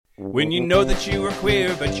When you know that you are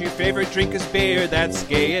queer, but your favorite drink is beer, that's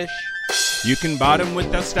gayish. You can bottom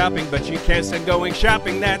without stopping, but you can't stand going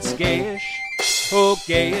shopping, that's gayish. Oh,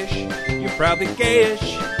 gayish, you're probably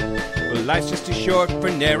gayish. Well, life's just too short for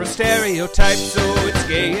narrow stereotypes, so it's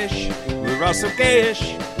gayish. We're also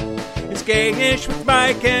gayish. It's gayish with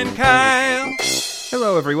Mike and Kyle.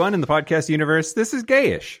 Hello, everyone in the podcast universe. This is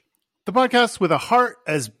Gayish. The podcast with a heart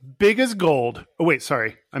as big as gold. Oh, wait,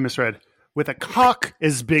 sorry. I misread. With a cock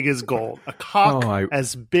as big as gold. A cock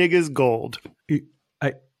as big as gold.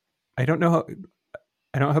 I don't know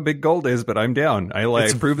how big gold is, but I'm down. I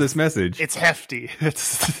approve this message. It's hefty.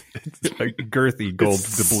 It's a girthy gold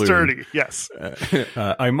doubloon. Sturdy, yes.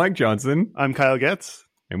 I'm Mike Johnson. I'm Kyle Getz.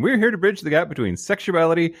 And we're here to bridge the gap between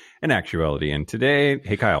sexuality and actuality. And today,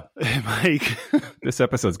 hey, Kyle. Hey, Mike. This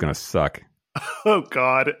episode's going to suck. Oh,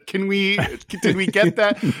 God. Did we get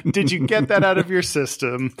that? Did you get that out of your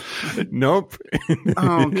system? Nope.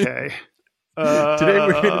 Okay. Today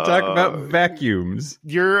we're here to talk about vacuums.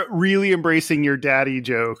 You're really embracing your daddy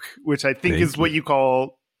joke, which I think is what you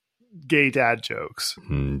call gay dad jokes.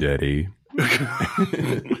 Daddy.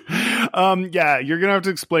 Yeah, you're gonna have to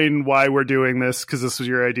explain why we're doing this because this was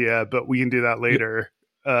your idea, but we can do that later.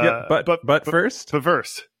 But first,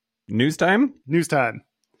 news time.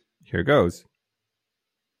 Here goes.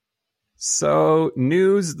 So,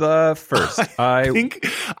 news the first. I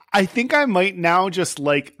think I might now just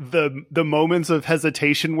like the moments of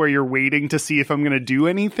hesitation where you're waiting to see if I'm going to do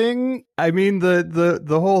anything. I mean, the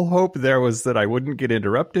whole hope there was that I wouldn't get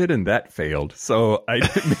interrupted, and that failed. So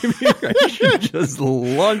maybe I should just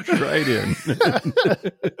launch right in.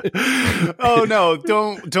 Oh no!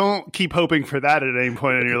 Don't keep hoping for that at any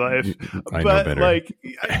point in your life. I know better. Like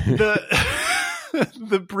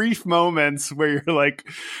the brief moments where you're like.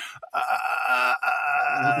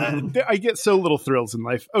 I get so little thrills in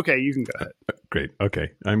life. Okay, you can go ahead. Great.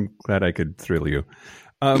 Okay. I'm glad I could thrill you.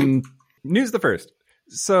 News the first.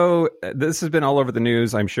 So this has been all over the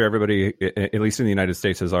news. I'm sure everybody, at least in the United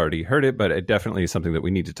States, has already heard it, but it definitely is something that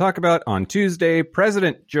we need to talk about. On Tuesday,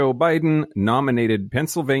 President Joe Biden nominated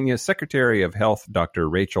Pennsylvania Secretary of Health, Dr.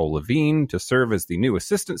 Rachel Levine, to serve as the new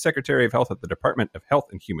Assistant Secretary of Health at the Department of Health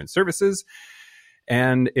and Human Services.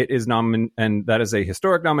 And it is and that is a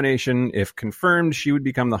historic nomination. If confirmed, she would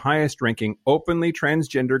become the highest-ranking openly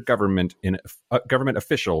transgender government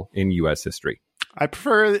official in U.S. history. I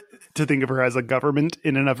prefer to think of her as a government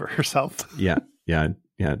in and of herself. Yeah. I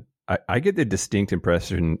get the distinct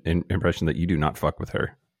impression that you do not fuck with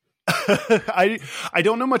her. I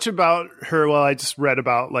don't know much about her. Well, I just read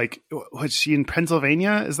about was she in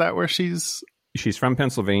Pennsylvania? Is that where she's? She's from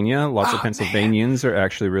Pennsylvania. Lots of Pennsylvanians are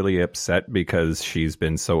actually really upset because she's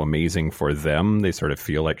been so amazing for them. They sort of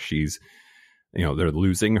feel like she's, they're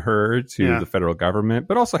losing her to the federal government,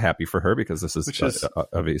 but also happy for her because this is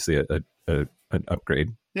obviously an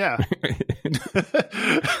upgrade. Yeah.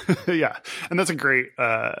 Yeah. And that's a great,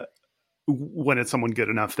 when it's someone good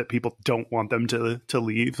enough that people don't want them to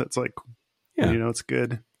leave. That's like, it's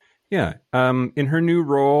good. Yeah. In her new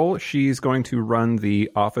role, she's going to run the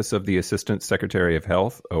Office of the Assistant Secretary of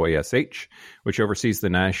Health, OASH, which oversees the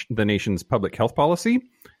nation's public health policy.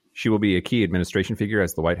 She will be a key administration figure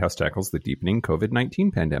as the White House tackles the deepening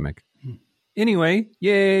COVID-19 pandemic. Anyway,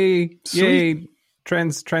 yay,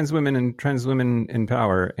 trans women and trans women in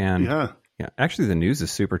power. And yeah, actually the news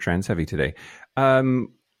is super trans heavy today.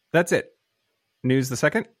 That's it. News the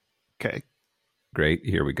second. Okay. Great.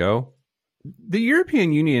 Here we go. The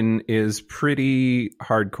European Union is pretty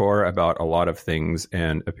hardcore about a lot of things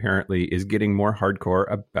and apparently is getting more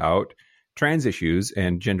hardcore about trans issues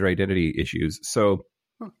and gender identity issues. So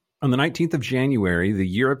on the 19th of January, the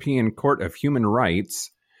European Court of Human Rights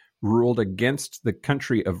ruled against the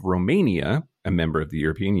country of Romania, a member of the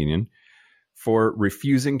European Union, for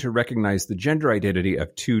refusing to recognize the gender identity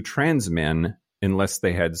of two trans men unless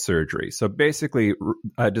they had surgery. So basically,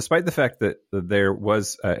 despite the fact that there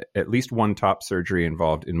was at least one top surgery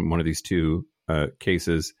involved in one of these two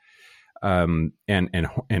cases, and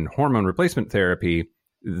hormone replacement therapy,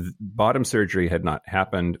 bottom surgery had not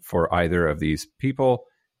happened for either of these people.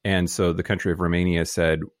 And so the country of Romania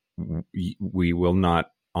said, we will not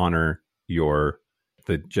honor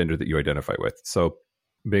the gender that you identify with. So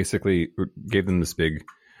basically gave them this big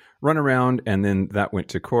runaround, and then that went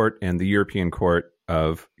to court, and the European Court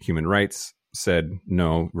of Human Rights said,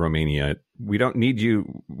 no, Romania, we don't need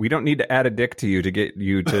you. We don't need to add a dick to you to get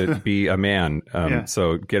you to be a man.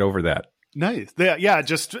 So get over that. Nice. Yeah.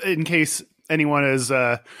 Just in case anyone is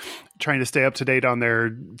trying to stay up to date on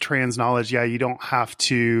their trans knowledge. Yeah. You don't have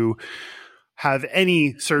to have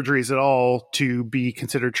any surgeries at all to be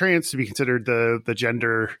considered trans, to be considered the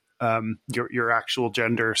gender your actual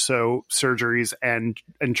gender. So surgeries and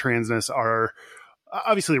transness are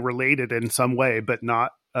obviously related in some way, but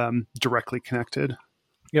not directly connected.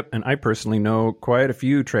 Yep. And I personally know quite a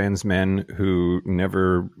few trans men who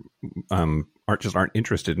never aren't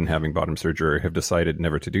interested in having bottom surgery or have decided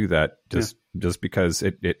never to do that just because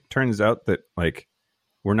it turns out that like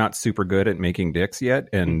we're not super good at making dicks yet.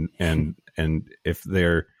 And if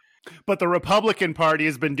they're, but the Republican Party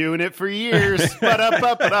has been doing it for years.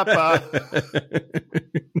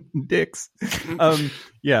 Dicks.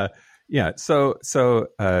 Yeah. So,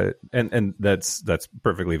 and that's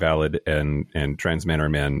perfectly valid. And trans men are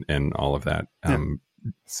men and all of that.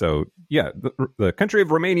 So yeah, the country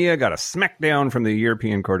of Romania got a smackdown from the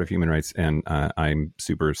European Court of Human Rights, and I'm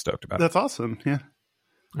super stoked about it. That's awesome. Yeah.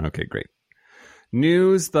 Okay, great.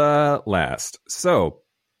 News the last. So,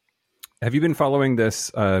 have you been following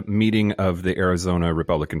this meeting of the Arizona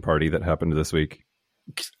Republican Party that happened this week?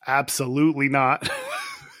 Absolutely not.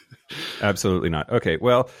 Absolutely not. Okay,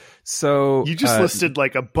 well, so you just listed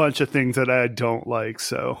like a bunch of things that I don't like.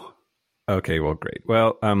 So, okay, well, great.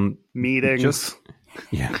 Well, meetings.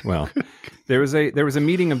 Well, there was a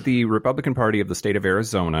meeting of the Republican Party of the state of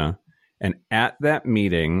Arizona, and at that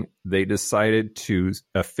meeting, they decided to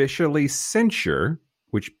officially censure,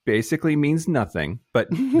 which basically means nothing, but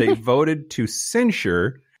they voted to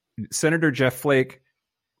censure Senator Jeff Flake,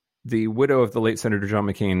 the widow of the late Senator John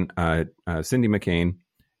McCain, Cindy McCain,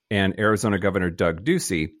 and Arizona Governor Doug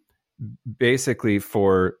Ducey, basically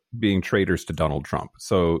for being traitors to Donald Trump.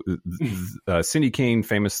 So Cindy McCain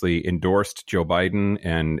famously endorsed Joe Biden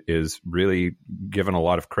and is really given a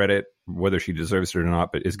lot of credit, whether she deserves it or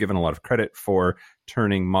not, but is given a lot of credit for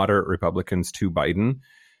turning moderate Republicans to Biden.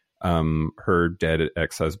 Her dead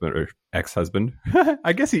ex-husband,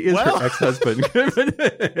 I guess he is her ex-husband,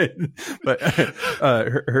 but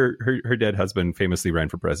her dead husband famously ran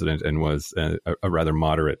for president and was a rather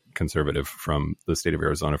moderate conservative from the state of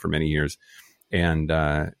Arizona for many years. And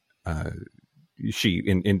she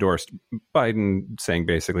endorsed Biden, saying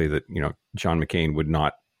basically that, John McCain would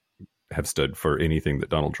not have stood for anything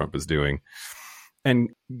that Donald Trump is doing. And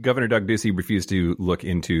Governor Doug Ducey refused to look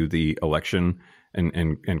into the election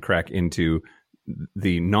and crack into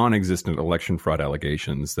the non-existent election fraud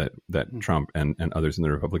allegations that Trump and others in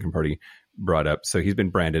the Republican Party brought up. So he's been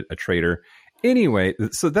branded a traitor. Anyway,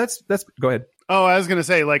 so that's go ahead. Oh, I was going to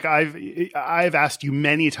say, like, I've asked you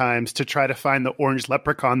many times to try to find the orange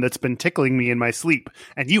leprechaun that's been tickling me in my sleep,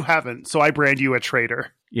 and you haven't. So I brand you a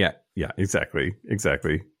traitor. Yeah, exactly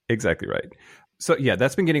right. So yeah,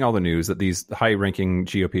 that's been getting all the news that these high-ranking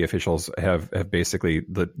GOP officials have basically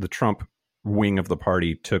the Trump wing of the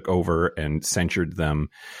party took over and censured them.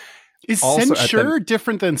 Is also censure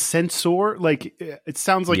different than censor? Like, it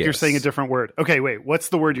sounds like you're saying a different word. Okay, wait, what's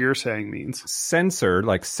the word you're saying means? Censor,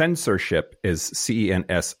 like censorship, is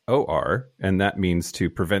CENSOR, and that means to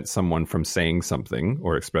prevent someone from saying something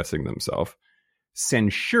or expressing themselves.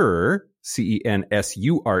 Censure,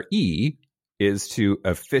 CENSURE, is to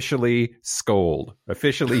officially scold,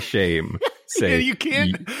 officially shame. Say, you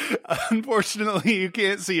can't, unfortunately, you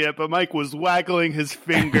can't see it, but Mike was waggling his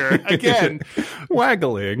finger again.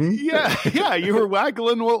 Waggling? Yeah, you were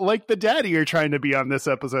waggling like the daddy you're trying to be on this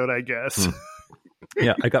episode, I guess.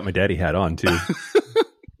 Yeah, I got my daddy hat on too.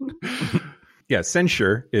 Yeah,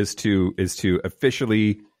 censure is to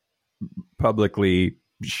officially, publicly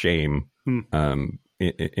shame in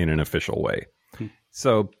an official way.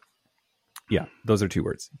 So, yeah, those are two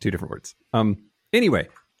different words. Anyway,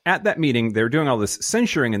 at that meeting, they're doing all this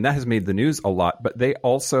censuring, and that has made the news a lot. But they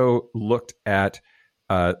also looked at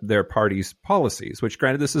their party's policies, which,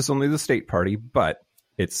 granted, this is only the state party, but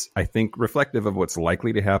it's, I think, reflective of what's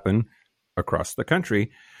likely to happen across the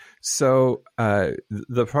country. So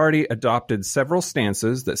the party adopted several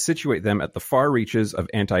stances that situate them at the far reaches of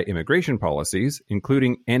anti-immigration policies,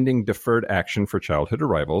 including ending deferred action for childhood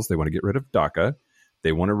arrivals. They want to get rid of DACA.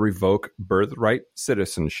 They want to revoke birthright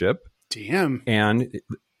citizenship. Damn. And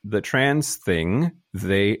the trans thing,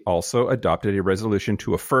 they also adopted a resolution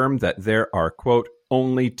to affirm that there are, quote,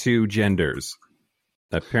 only two genders.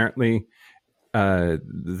 Apparently,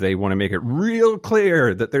 they want to make it real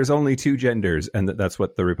clear that there's only two genders and that's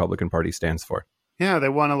what the Republican Party stands for. Yeah, they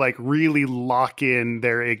want to like really lock in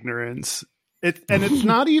their ignorance. And it's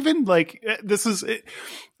not even like this is.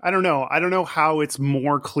 I don't know. I don't know how it's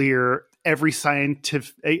more clear. Every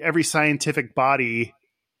scientific body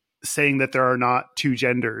saying that there are not two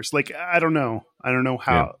genders. Like, I don't know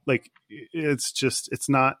how. Yeah. Like,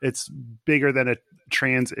 it's bigger than a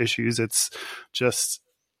trans issues. It's just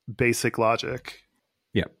basic logic.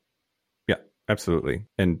 Yeah, absolutely.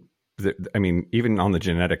 And I mean, even on the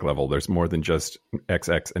genetic level, there's more than just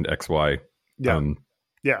XX and XY.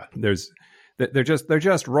 Yeah. They're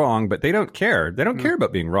just wrong, but they don't care. They don't care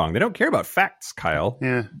about being wrong. They don't care about facts, Kyle.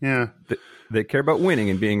 Yeah. They care about winning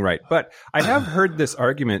and being right. But I have heard this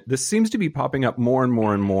argument. This seems to be popping up more and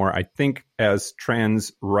more and more. I think as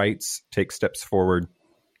trans rights take steps forward,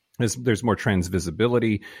 as there's more trans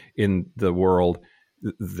visibility in the world,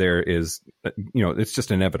 there is, it's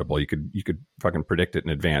just inevitable. You could fucking predict it in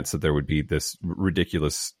advance that there would be this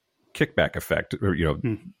ridiculous kickback effect, or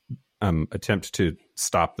attempt to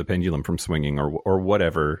stop the pendulum from swinging, or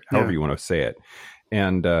whatever, however you want to say it.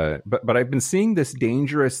 And but I've been seeing this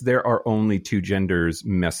dangerous "there are only two genders"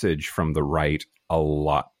 message from the right a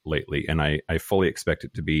lot lately, and I fully expect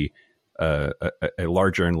it to be a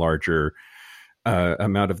larger and larger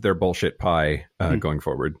amount of their bullshit pie going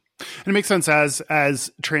forward. And it makes sense as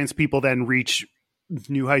trans people then reach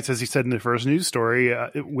new heights, as you said in the first news story,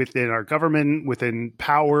 within our government, within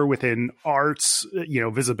power, within arts,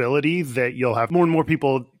 visibility, that you'll have more and more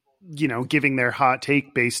people, giving their hot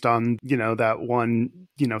take based on, that one,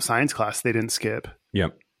 science class they didn't skip.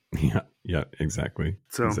 Yep. Yeah, exactly.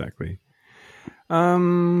 Exactly.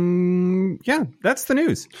 That's the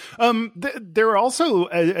news. There were also,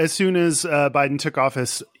 as soon as Biden took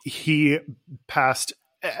office, he passed,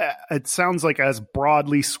 it sounds like, as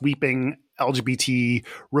broadly sweeping LGBT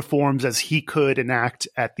reforms as he could enact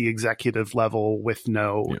at the executive level with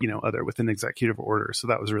with an executive order. So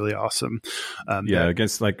that was really awesome.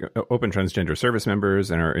 Against like open transgender service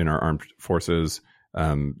members and in our armed forces.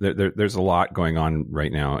 There's a lot going on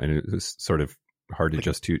right now, and it's sort of hard to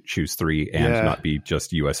just choose three and not be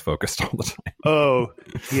just U.S. focused all the time. Oh,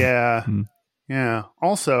 yeah. Yeah.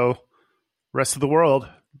 Also, rest of the world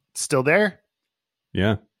still there.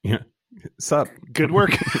 Yeah. Sup? Good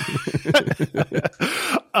work. Speaking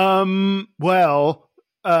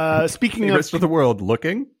the of rest of the world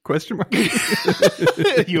looking ?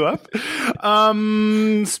 You up?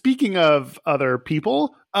 Speaking of other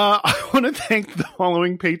people, I want to thank the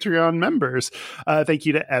following Patreon members. Thank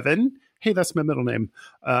you to Evan. Hey, that's my middle name.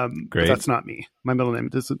 Great. That's not me. My middle name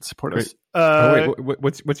doesn't support us.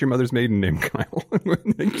 What's your mother's maiden name, Kyle?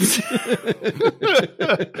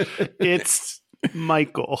 It's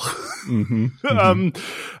Michael. Mm-hmm.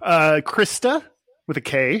 Krista with a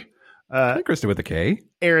K. Krista with a K.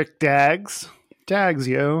 Eric Dags,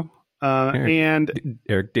 yo. And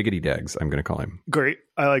Eric Diggity Dags, I'm going to call him. Great,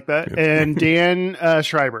 I like that. Good. And Dan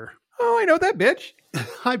Schreiber. Oh, I know that bitch.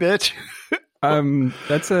 Hi, bitch.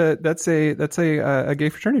 That's a gay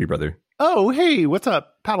fraternity brother. Oh, hey, what's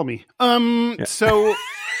up? Paddle me. So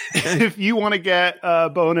if you want to get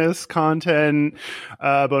bonus content,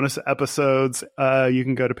 bonus episodes, you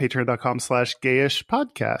can go to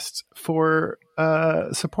patreon.com/gayishpodcast for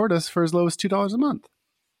support us for as low as $2 a month.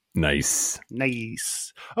 Nice.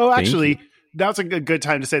 Oh, actually, that's a good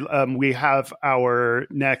time to say we have our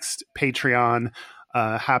next Patreon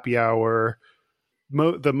happy hour,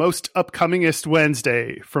 the most upcomingest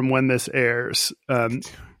Wednesday from when this airs.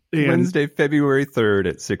 Wednesday, February 3rd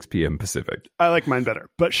at 6 p.m. Pacific. I like mine better,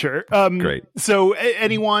 but sure. Great. So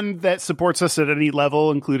anyone that supports us at any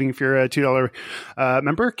level, including if you're a $2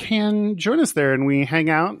 member, can join us there, and we hang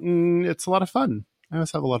out, and it's a lot of fun. I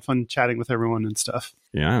always have a lot of fun chatting with everyone and stuff.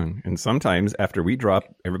 Yeah, and sometimes after we drop,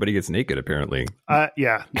 everybody gets naked, apparently.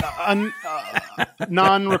 Yeah.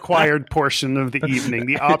 Non-required portion of the evening,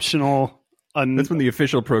 the optional... That's when the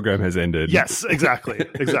official program has ended. Yes, exactly.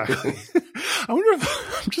 I wonder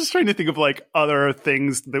if I'm just trying to think of like other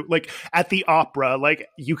things that, like at the opera, like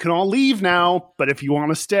you can all leave now, but if you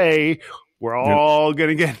want to stay, we're all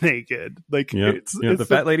gonna get naked. Like the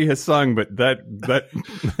fat lady has sung, but that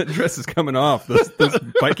dress is coming off. Those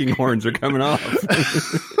Viking horns are coming off.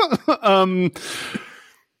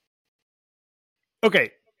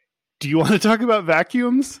 Okay. Do you want to talk about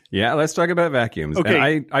vacuums? Yeah, let's talk about vacuums.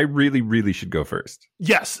 Okay. And I really, really should go first.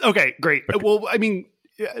 Yes. Okay, great. Okay. Well, I mean,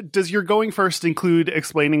 does your going first include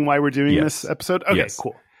explaining why we're doing this episode? Okay,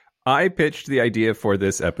 cool. I pitched the idea for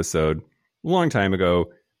this episode a long time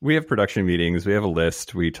ago. We have production meetings. We have a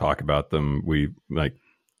list. We talk about them. We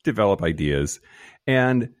develop ideas.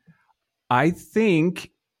 And I think...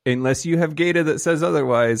 unless you have data that says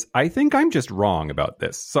otherwise, I think I'm just wrong about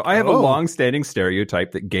this. So I have a long-standing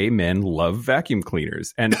stereotype that gay men love vacuum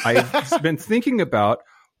cleaners. And I've been thinking about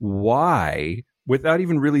why without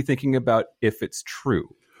even really thinking about if it's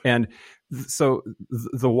true. And so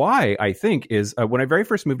the why, I think, is when I very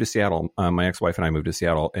first moved to Seattle, my ex-wife and I moved to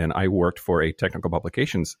Seattle, and I worked for a technical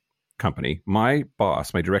publications company. My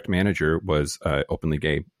boss, my direct manager, was an openly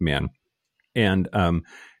gay man. And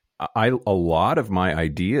a lot of my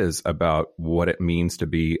ideas about what it means to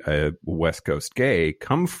be a West Coast gay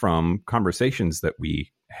come from conversations that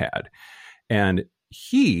we had. And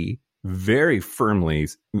he very firmly,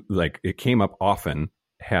 like it came up often,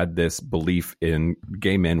 had this belief in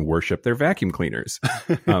gay men worship their vacuum cleaners,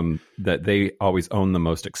 that they always own the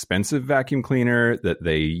most expensive vacuum cleaner, that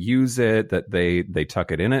they use it, that they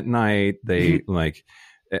tuck it in at night, they like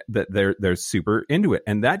that they're super into it.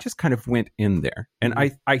 And that just kind of went in there. And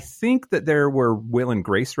I think that there were Will and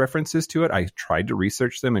Grace references to it. I tried to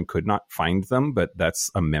research them and could not find them, but that's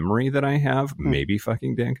a memory that I have. Maybe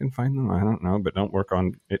fucking Dan can find them. I don't know, but don't work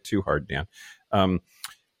on it too hard, Dan.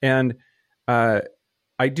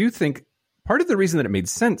 I do think part of the reason that it made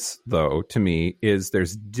sense, though, to me, is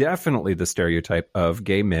there's definitely the stereotype of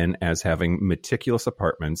gay men as having meticulous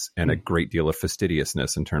apartments and a great deal of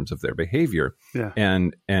fastidiousness in terms of their behavior. Yeah.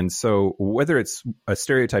 And so whether it's a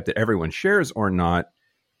stereotype that everyone shares or not,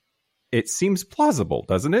 it seems plausible,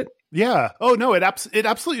 doesn't it? Yeah. Oh no, it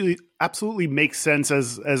absolutely makes sense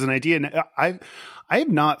as an idea. And I have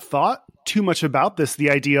not thought too much about this,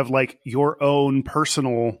 the idea of like your own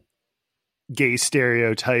personal gay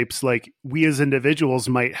stereotypes. Like we as individuals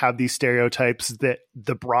might have these stereotypes that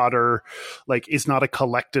the broader like is not a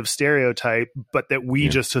collective stereotype, but that we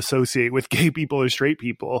just associate with gay people or straight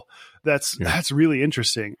people. That's really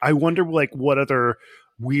interesting. I wonder like what other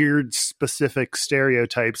weird specific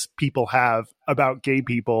stereotypes people have about gay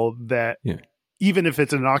people that even if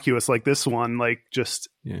it's innocuous like this one, like just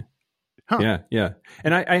Yeah.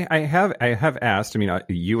 And I have asked, I mean,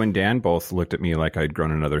 you and Dan both looked at me like I'd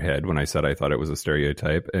grown another head when I said I thought it was a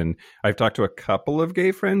stereotype. And I've talked to a couple of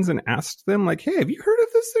gay friends and asked them like, hey, have you heard of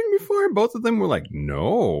this thing before? And both of them were like,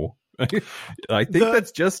 no. I think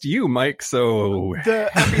that's just you, Mike. So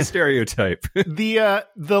happy stereotype. The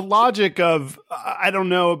logic of, I don't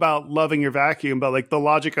know about loving your vacuum, but like the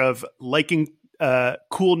logic of liking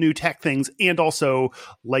cool new tech things and also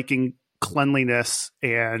liking cleanliness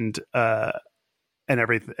and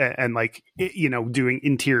everything, and like doing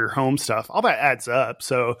interior home stuff, all that adds up.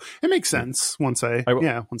 So it makes sense once I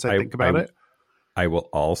think about it. I will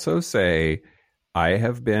also say I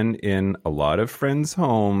have been in a lot of friends'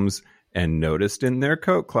 homes and noticed in their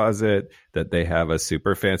coat closet that they have a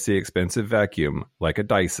super fancy, expensive vacuum like a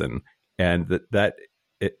Dyson, and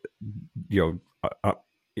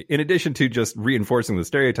in addition to just reinforcing the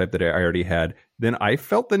stereotype that I already had, then I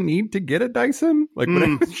felt the need to get a Dyson. Like when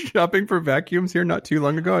I was shopping for vacuums here not too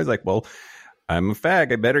long ago, I was like, well, I'm a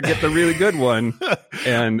fag. I better get the really good one.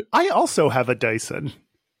 And I also have a Dyson.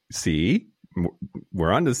 See?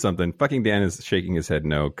 We're onto something. Fucking Dan is shaking his head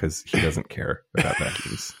no because he doesn't care about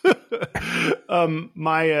vacuums.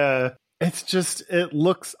 It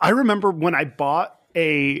looks, I remember when I bought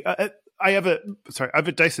I have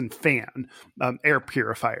a Dyson fan, air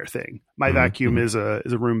purifier thing. My vacuum is a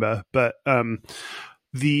Roomba, but I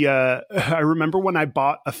remember when I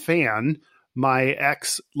bought a fan, my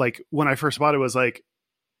ex, like when I first bought it, was like,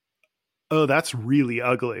 "Oh, that's really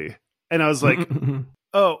ugly," and I was like,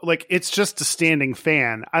 "Oh, like it's just a standing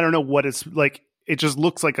fan. I don't know what it's like. It just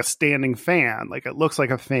looks like a standing fan. Like it looks like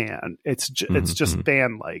a fan. It's just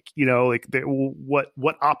fan like, like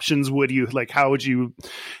what options would you like? How would you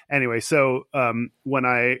anyway? So when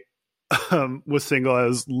I was single, I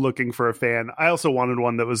was looking for a fan. I also wanted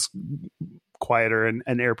one that was quieter and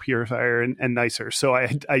an air purifier and nicer. So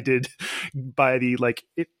I did buy the like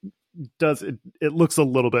it looks a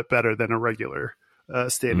little bit better than a regular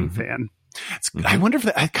standing fan. I wonder if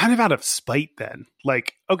that kind of out of spite then,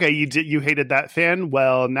 like, okay, you hated that fan.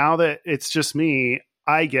 Well, now that it's just me,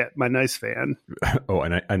 I get my nice fan. Oh,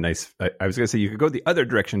 and a nice, I was going to say you could go the other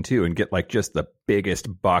direction too and get like just the biggest,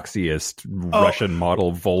 boxiest Russian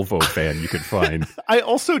model Volvo fan you could find. I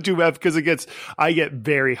also do have, because I get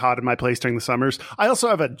very hot in my place during the summers. I also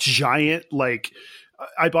have a giant, like,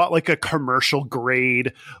 I bought like a commercial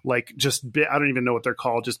grade, like I don't even know what they're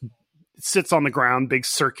called, just sits on the ground, big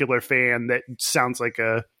circular fan that sounds like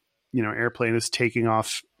a airplane is taking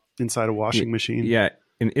off inside a washing machine. Yeah,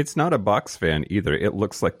 and it's not a box fan either. It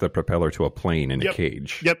looks like the propeller to a plane in a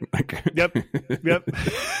cage. Yep.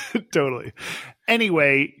 Totally.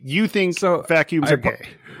 Anyway, you think vacuums are gay?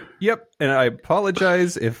 Yep. And I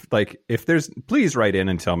apologize if there's, please write in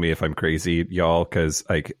and tell me if I'm crazy, y'all, because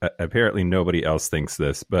like apparently nobody else thinks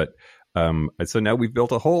this, but so now we've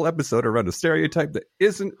built a whole episode around a stereotype that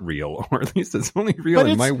isn't real, or at least it's only real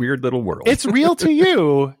in my weird little world. It's real to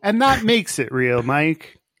you, and that makes it real,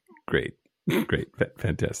 Mike. Great,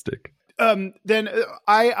 fantastic. Then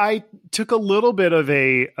I took a little bit of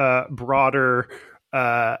a broader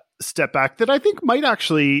step back that I think might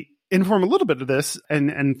actually inform a little bit of this,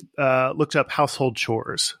 and looked up household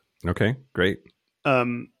chores. Okay, great.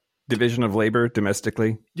 Um, Division of labor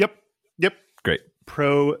domestically. Yep. Great.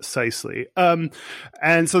 Precisely.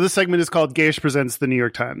 And so this segment is called Gayish Presents the New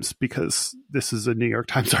York Times, because this is a New York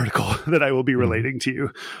Times article that I will be relating to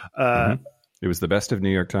you. It was the best of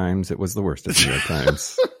New York Times. It was the worst of New York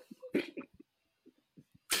Times.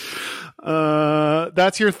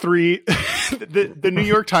 That's your 3. The New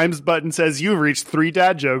York Times button says you've reached 3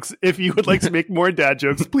 dad jokes. If you would like to make more dad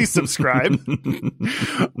jokes, please subscribe.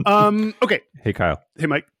 Okay. Hey, Kyle. Hey,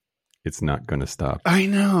 Mike. It's not going to stop. I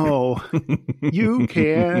know. You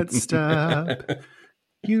can't stop.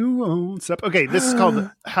 You won't stop. Okay, this is called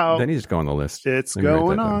How... That needs to go on the list. It's Let me write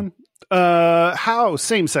going that on. down. How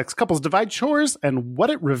same-sex couples divide chores and what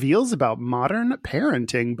it reveals about modern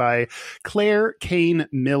parenting by Claire Kane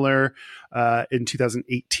Miller in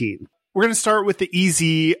 2018. We're going to start with the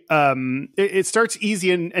easy. It starts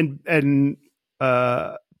easy and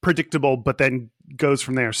predictable, but then goes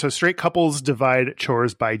from there. So straight couples divide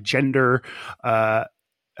chores by gender.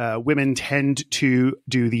 Women tend to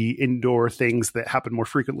do the indoor things that happen more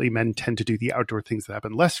frequently. Men tend to do the outdoor things that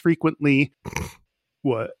happen less frequently.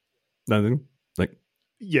 What? Nothing. Like,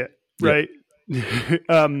 yeah, right.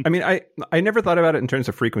 I mean, I never thought about it in terms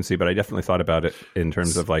of frequency, but I definitely thought about it in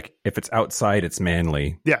terms of like, if it's outside, it's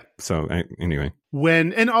manly. Yeah. So anyway.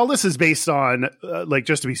 And all this is based on, like,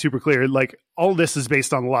 just to be super clear, like, all this is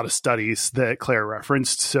based on a lot of studies that Claire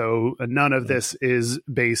referenced. So none of this is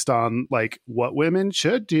based on like what women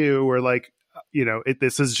should do, or like, you know,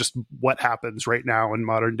 this is just what happens right now in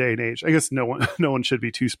modern day and age. I guess no one should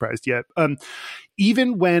be too surprised yet.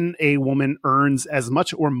 Even when a woman earns as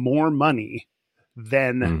much or more money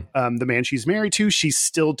than the man she's married to, she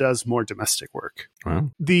still does more domestic work.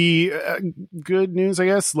 Wow. The good news, I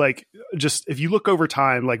guess, like, just if you look over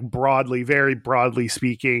time, like broadly, very broadly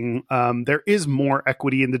speaking, there is more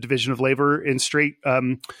equity in the division of labor in straight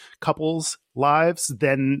couples' lives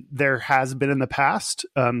than there has been in the past.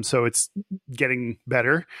 So it's getting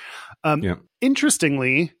better.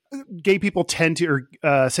 Interestingly, gay people tend to,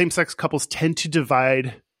 or same-sex couples tend to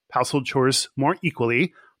divide household chores more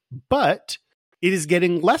equally, but it is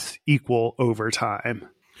getting less equal over time.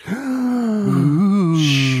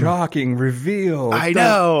 Shocking reveal. I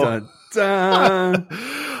know. Dun, dun,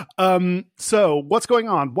 dun. So what's going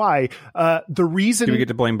on? Why? The reason... Do we get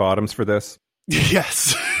to blame bottoms for this?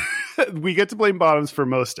 Yes. We get to blame bottoms for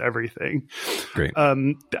most everything. Great.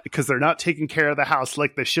 Because they're not taking care of the house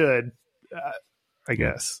like they should, I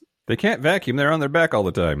guess. They can't vacuum. They're on their back all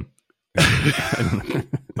the time.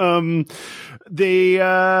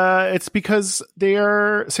 It's because they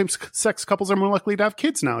are same-sex couples are more likely to have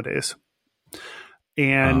kids nowadays.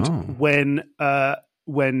 And when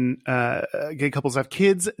gay couples have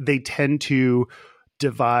kids, they tend to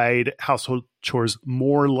divide household chores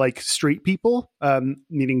more like straight people,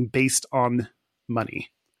 meaning based on money.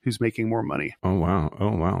 Who's making more money? Oh,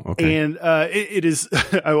 wow. Okay. And it is,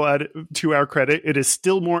 I will add to our credit, it is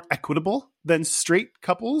still more equitable than straight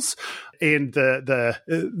couples. And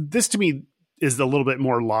this to me is a little bit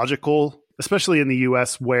more logical, especially in the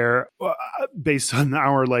US, where based on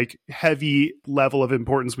our like heavy level of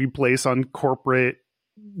importance we place on corporate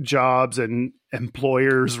jobs and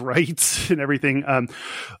employers' rights and everything,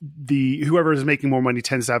 whoever is making more money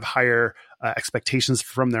tends to have higher expectations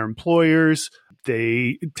from their employers.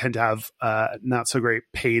 They tend to have not so great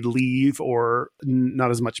paid leave, or not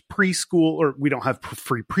as much preschool, or we don't have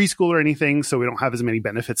free preschool or anything. So we don't have as many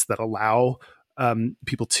benefits that allow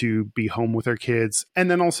people to be home with their kids. And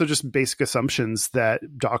then also just basic assumptions that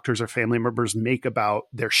doctors or family members make about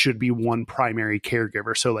there should be one primary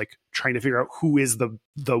caregiver. So like trying to figure out who is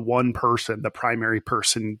the one person, the primary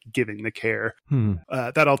person giving the care.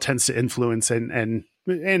 That all tends to influence and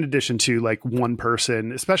in addition to like one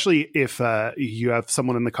person, especially if you have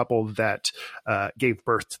someone in the couple that gave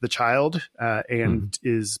birth to the child and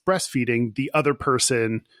is breastfeeding, the other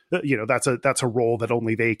person, that's a role that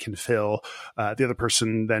only they can fill. The other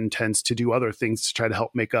person then tends to do other things to try to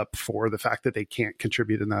help make up for the fact that they can't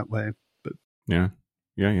contribute in that way. But yeah.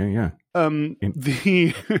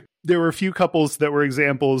 There were a few couples that were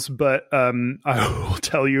examples, but I will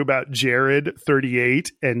tell you about Jared,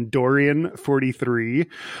 38, and Dorian, 43,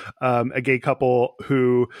 a gay couple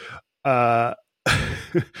who had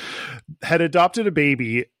adopted a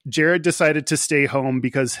baby. Jared decided to stay home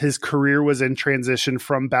because his career was in transition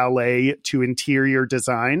from ballet to interior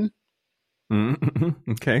design.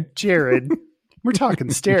 Okay. Jared, we're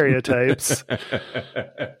talking stereotypes.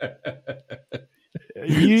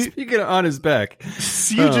 Speaking on his back.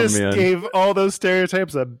 You just gave all those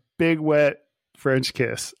stereotypes a big wet French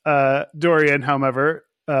kiss. Dorian, however,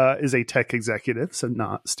 is a tech executive, so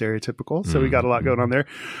not stereotypical. So we got a lot going on there.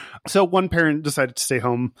 So one parent decided to stay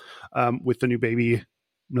home with the new baby.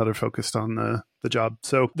 Another focused on the job.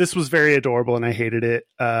 So this was very adorable, and I hated it.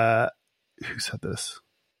 Who said this?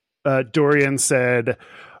 Dorian said,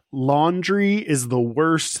 "Laundry is the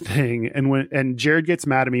worst thing, and Jared gets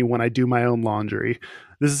mad at me when I do my own laundry.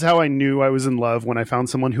 This is how I knew I was in love, when I found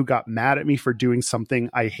someone who got mad at me for doing something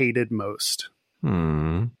I hated most."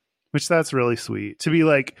 Which, that's really sweet. To be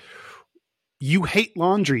like, you hate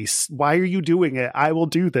laundry. Why are you doing it? I will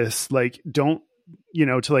do this. Like, don't,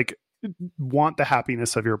 to like want the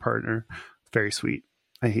happiness of your partner. Very sweet.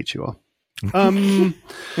 I hate you all.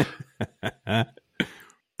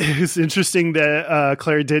 It's interesting that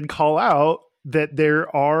Claire did call out that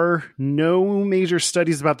there are no major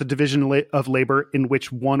studies about the division of labor in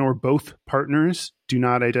which one or both partners do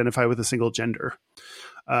not identify with a single gender.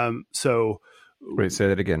 Wait, say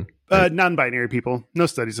that again. Non-binary people. No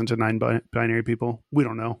studies into non-binary people. We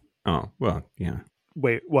don't know. Oh, well, yeah.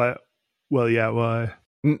 Wait, what? Well, yeah, why?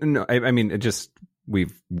 No, I mean, it just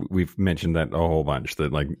we've mentioned that a whole bunch.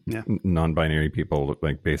 That like non-binary people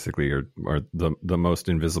like basically are the most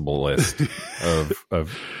invisible list of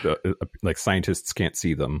like scientists can't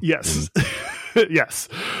see them. Yes, yes.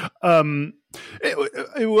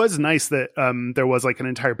 It was nice that there was like an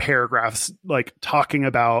entire paragraph like talking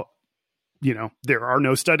about, there are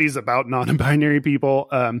no studies about non-binary people.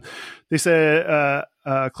 They said,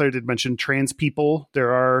 Claire did mention trans people.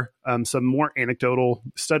 There are some more anecdotal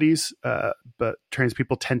studies, but trans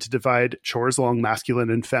people tend to divide chores along masculine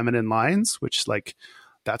and feminine lines, which like,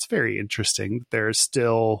 that's very interesting. There's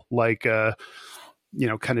still like, kind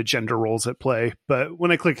of gender roles at play. But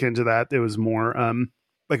when I click into that, it was more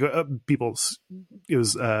it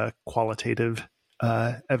was qualitative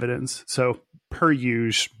evidence. So per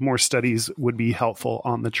usual, more studies would be helpful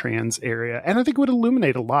on the trans area, and I think would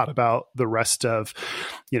illuminate a lot about the rest of,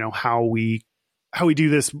 how we do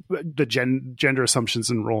this, the gender assumptions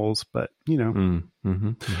and roles. But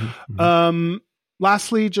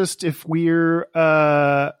lastly, just if we're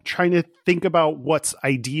trying to think about what's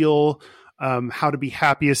ideal, how to be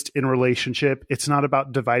happiest in a relationship, it's not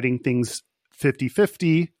about dividing things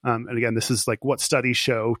 50-50. And again, this is like what studies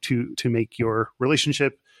show to make your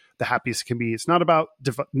relationship the happiest it can be. It's not about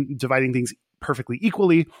dividing things perfectly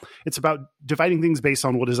equally. It's about dividing things based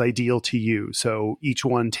on what is ideal to you. So each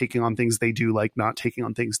one taking on things they do like, not taking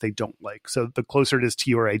on things they don't like. So the closer it is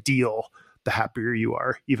to your ideal, the happier you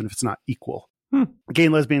are, even if it's not equal. Gay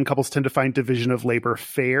and lesbian couples tend to find division of labor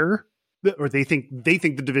fair, or they think the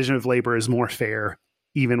division of labor is more fair,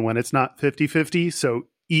 even when it's not 50-50. So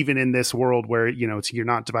even in this world where, you're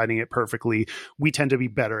not dividing it perfectly, we tend to be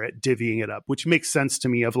better at divvying it up, which makes sense to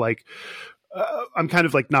me of like, I'm kind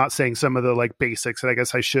of like not saying some of the like basics, and I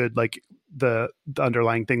guess I should, like the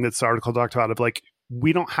underlying thing that this article talked about of like,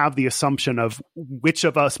 we don't have the assumption of which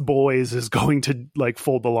of us boys is going to like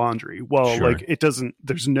fold the laundry. Well, sure. Like it doesn't,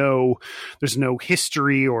 there's no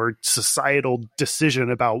history or societal decision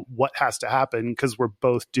about what has to happen because we're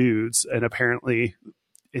both dudes. And apparently,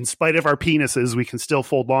 in spite of our penises, we can still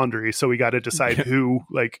fold laundry. So we got to decide who's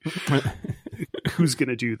going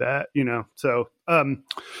to do that, So,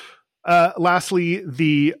 lastly,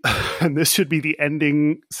 and this should be the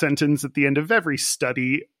ending sentence at the end of every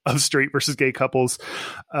study of straight versus gay couples.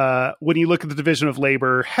 When you look at the division of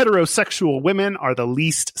labor, heterosexual women are the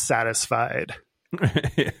least satisfied.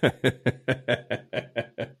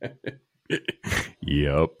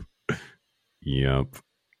 Yep.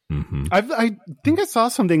 Mm-hmm. I think I saw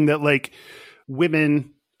something that like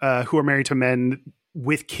women who are married to men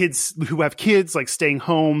with kids, who have kids, like staying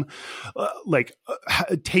home,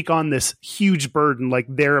 take on this huge burden. Like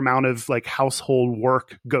their amount of like household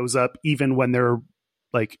work goes up, even when their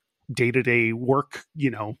like day-to-day work,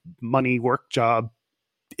 money work job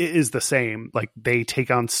is the same. Like they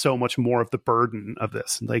take on so much more of the burden of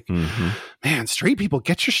this. Like, man, straight people,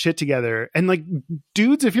 get your shit together. And like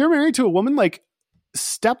dudes, if you're married to a woman, like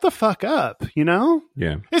step the fuck up,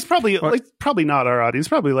 Yeah. It's probably probably not our audience,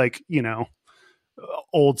 probably like,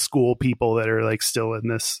 old school people that are like still in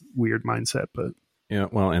this weird mindset. But yeah,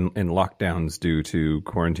 well, and lockdowns due to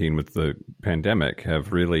quarantine with the pandemic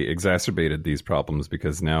have really exacerbated these problems,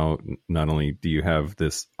 because now not only do you have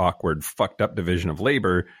this awkward, fucked up division of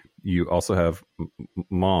labor, you also have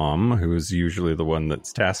mom, who is usually the one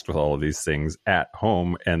that's tasked with all of these things, at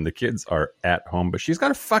home, and the kids are at home, but she's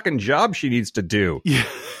got a fucking job she needs to do.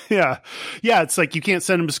 Yeah. It's like you can't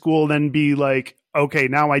send them to school and then be like, okay,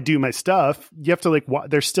 now I do my stuff. You have to like,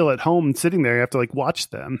 they're still at home sitting there. You have to like watch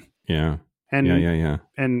them. Yeah. And yeah.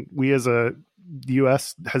 And we as the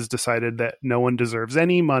U.S. has decided that no one deserves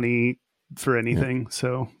any money for anything.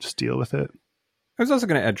 So just deal with it. I was also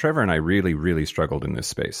going to add, Trevor and I really, really struggled in this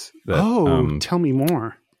space. Tell me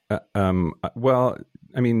more. Well,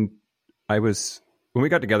 I mean, when we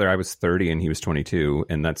got together, I was 30 and he was 22,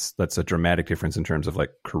 and that's a dramatic difference in terms of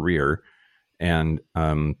like career. And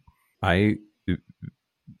I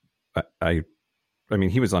mean,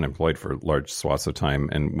 he was unemployed for large swaths of time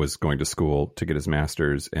and was going to school to get his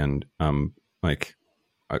master's, and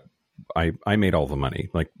I made all the money,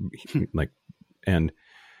 and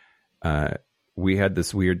we had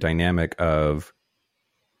this weird dynamic of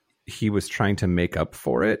he was trying to make up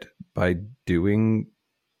for it by doing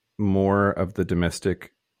more of the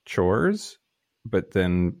domestic chores, but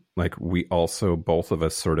then like we also, both of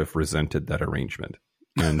us, sort of resented that arrangement.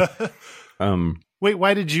 And wait,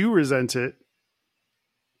 why did you resent it?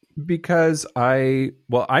 Because I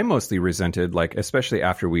mostly resented, like, especially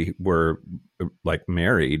after we were like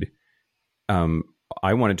married,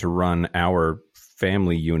 I wanted to run our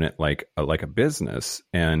family unit like a business,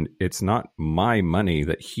 and it's not my money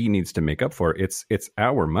that he needs to make up for. It's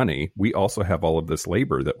our money. We also have all of this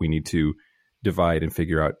labor that we need to divide and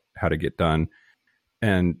figure out how to get done.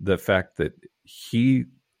 And the fact that he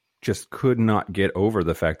just could not get over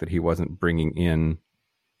the fact that he wasn't bringing in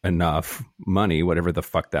enough money, whatever the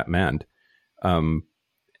fuck that meant.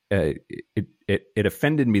 It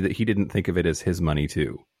offended me that he didn't think of it as his money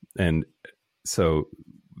too. And so,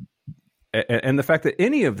 and the fact that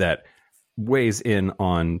any of that weighs in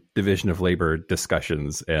on division of labor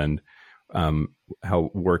discussions and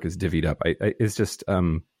how work is divvied up, is just,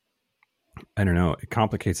 I don't know, it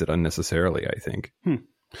complicates it unnecessarily, I think.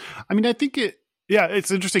 I mean, I think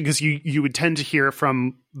it's interesting because you would tend to hear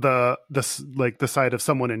from the side of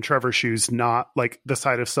someone in Trevor's shoes, not like the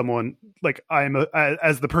side of someone like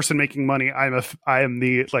as the person making money, I am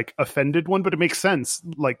the like offended one. But it makes sense.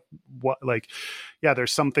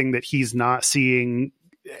 There's something that he's not seeing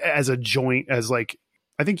as a joint, as like,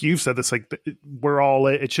 I think you've said this, like we're all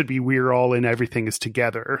in, everything is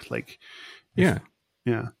together. Like, yeah.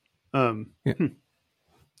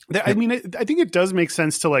 I mean, I think it does make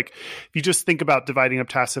sense to, like, if you just think about dividing up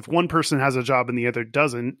tasks, if one person has a job and the other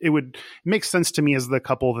doesn't, it would make sense to me as the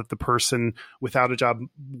couple that the person without a job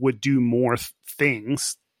would do more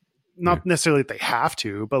things. Not necessarily that they have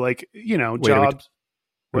to, but like, you know, jobs.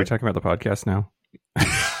 Are we talking about the podcast now?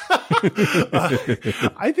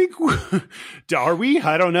 I think, are we?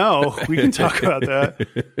 I don't know. We can talk about that.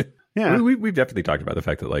 Yeah. We've definitely talked about the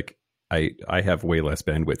fact that, like, I have way less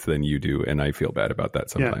bandwidth than you do, and I feel bad about that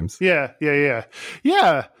sometimes. Yeah.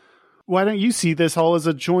 Why don't you see this all as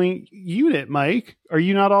a joint unit, Mike? Are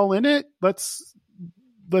you not all in it? Let's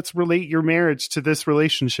relate your marriage to this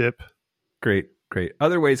relationship. Great.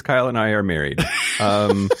 Other ways Kyle and I are married.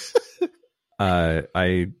 I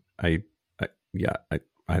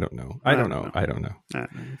don't know. I don't know.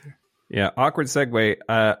 Yeah. Awkward segue.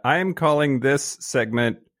 I'm calling this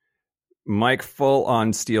segment Mike full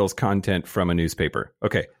on steals content from a newspaper.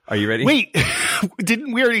 Okay. Are you ready? Wait,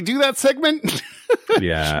 didn't we already do that segment?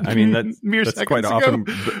 Yeah. I mean, that's quite often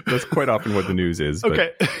what the news is.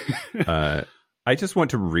 But, okay. I just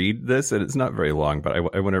want to read this, and it's not very long, but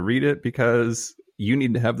I want to read it because you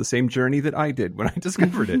need to have the same journey that I did when I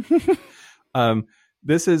discovered it.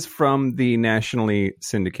 This is from the nationally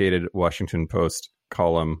syndicated Washington Post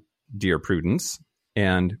column, Dear Prudence.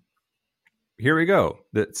 And here we go.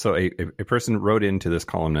 So a person wrote into this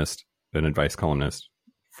columnist, an advice columnist,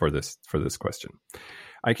 for this question.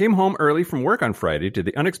 I came home early from work on Friday to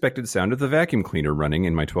the unexpected sound of the vacuum cleaner running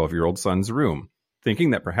in my 12-year-old son's room.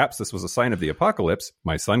 Thinking that perhaps this was a sign of the apocalypse,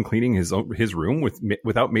 my son cleaning his room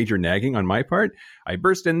without major nagging on my part, I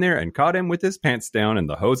burst in there and caught him with his pants down and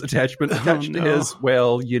the hose attachment attached to his,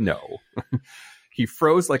 well, you know. He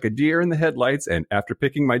froze like a deer in the headlights, and after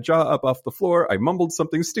picking my jaw up off the floor, I mumbled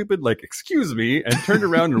something stupid like, "Excuse me," and turned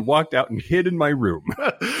around and walked out and hid in my room.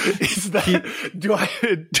 Is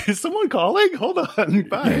someone calling? Hold on.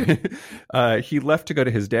 Bye. He left to go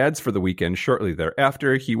to his dad's for the weekend shortly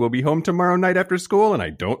thereafter. He will be home tomorrow night after school, and I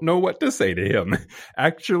don't know what to say to him.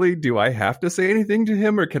 Actually, do I have to say anything to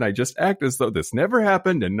him, or can I just act as though this never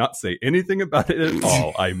happened and not say anything about it at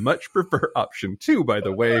all? I much prefer option 2, by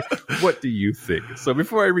the way. What do you think? So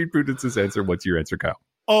before I read Prudence's answer, what's your answer, Kyle?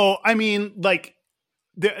 Oh, I mean, like,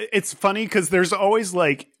 it's funny because there's always,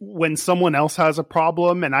 like, when someone else has a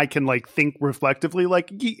problem and I can, like, think reflectively, like,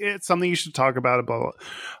 it's something you should talk about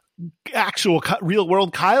actual real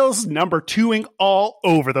world. Kyle's number 2ing all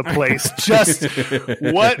over the place. Just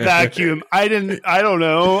what vacuum? I don't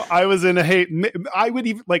know. I was in a hate. I would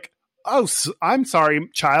even, like, Oh, I'm sorry,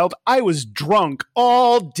 child. I was drunk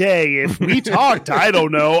all day. If we talked, I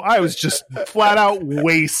don't know. I was just flat out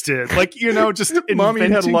wasted. Like, just Mommy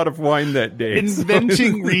had a lot of wine that day.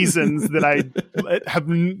 Inventing reasons that I have.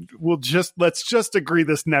 Let's just agree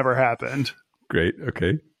this never happened. Great.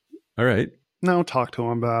 Okay. All right. No, talk to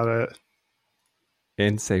him about it.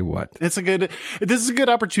 And say what? This is a good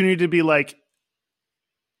opportunity to be like,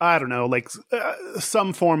 I don't know, like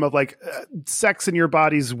some form of like sex in your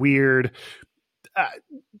body's weird.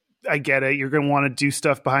 I get it. You're going to want to do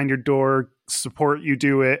stuff behind your door, support you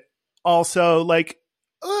do it. Also, like,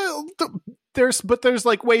 there's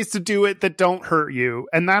like ways to do it that don't hurt you.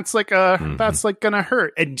 And that's like, that's like going to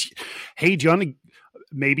hurt. And hey, John,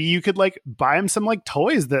 maybe you could like buy him some like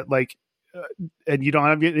toys that like, and you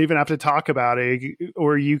don't even have to talk about it.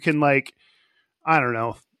 Or you can like, I don't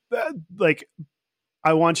know, like,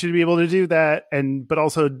 I want you to be able to do that, but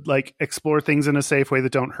also like explore things in a safe way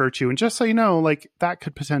that don't hurt you. And just so you know, like that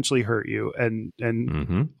could potentially hurt you. And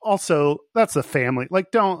also that's a family. Like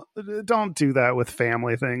don't do that with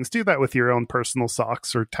family things. Do that with your own personal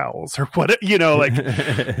socks or towels or what, like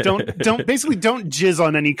don't jizz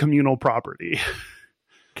on any communal property.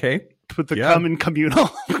 Okay. Put the cum in communal.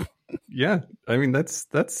 Yeah. I mean, that's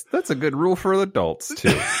a good rule for adults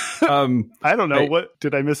too. I don't know. What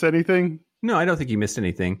did I miss anything? No, I don't think you missed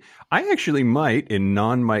anything. I actually might, in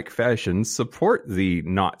non-Mike fashion, support the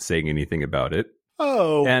not saying anything about it.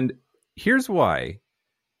 Oh. And here's why.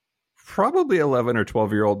 Probably 11 or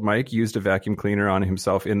 12-year-old Mike used a vacuum cleaner on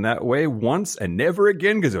himself in that way once and never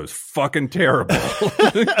again because it was fucking terrible.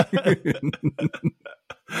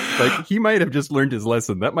 Like, he might have just learned his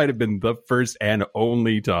lesson. That might have been the first and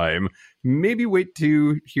only time. Maybe wait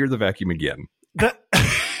to hear the vacuum again.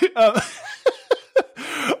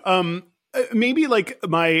 Maybe like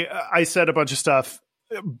I said a bunch of stuff,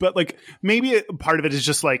 but like maybe part of it is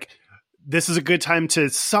just like, this is a good time to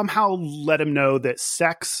somehow let him know that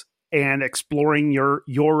sex and exploring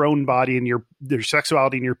your own body and your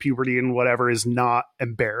sexuality and your puberty and whatever is not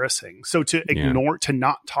embarrassing. So to ignore, to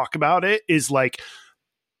not talk about it is like,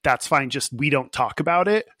 that's fine. Just, we don't talk about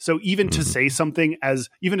it. So even to say something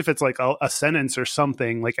even if it's like a sentence or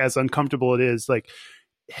something, like as uncomfortable it is, like,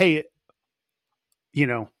 hey,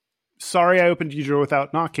 sorry I opened your door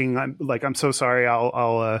without knocking. I'm so sorry.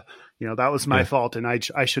 I'll that was my fault and I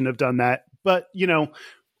shouldn't have done that. But,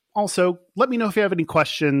 also let me know if you have any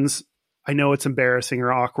questions. I know it's embarrassing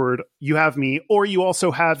or awkward. You have me, or you also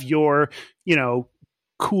have your,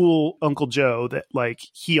 cool Uncle Joe that like,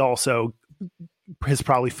 he also has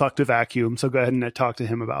probably fucked a vacuum. So go ahead and talk to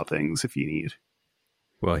him about things if you need.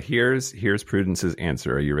 Well, here's Prudence's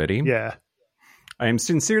answer. Are you ready? Yeah. I am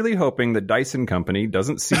sincerely hoping the Dyson Company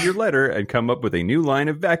doesn't see your letter and come up with a new line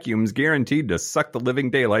of vacuums guaranteed to suck the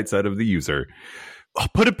living daylights out of the user. Oh,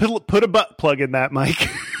 put a butt plug in that, Mike.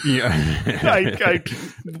 Yeah.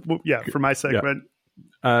 For my segment.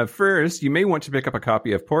 Yeah. First, you may want to pick up a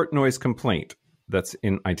copy of Portnoy's Complaint. That's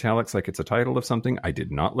in italics like it's a title of something. I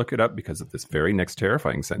did not look it up because of this very next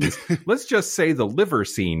terrifying sentence. Let's just say the liver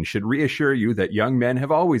scene should reassure you that young men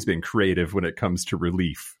have always been creative when it comes to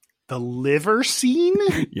relief. The liver scene?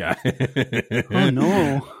 Yeah. Oh,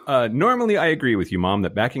 no. Normally, I agree with you, Mom,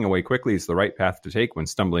 that backing away quickly is the right path to take when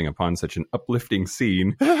stumbling upon such an uplifting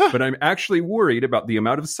scene. But I'm actually worried about the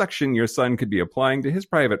amount of suction your son could be applying to his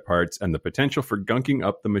private parts and the potential for gunking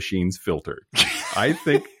up the machine's filter. I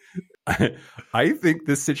think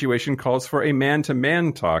this situation calls for a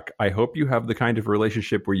man-to-man talk. I hope you have the kind of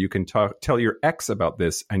relationship where you can tell your ex about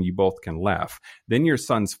this and you both can laugh. Then your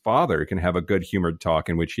son's father can have a good-humored talk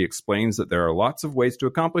in which he explains that there are lots of ways to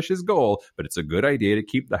accomplish his goal, but it's a good idea to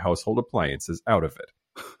keep the household appliances out of it.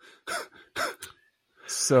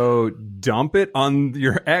 So dump it on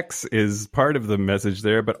your ex is part of the message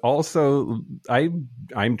there, but also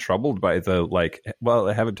I'm troubled by the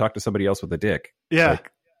I haven't talked to somebody else with a dick. Yeah.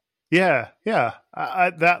 Yeah.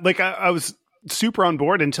 I was super on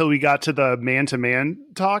board until we got to the man-to-man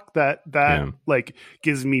talk that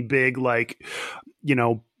gives me big,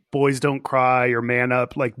 boys don't cry or man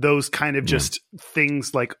up, like those kind of just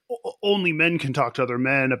things, like only men can talk to other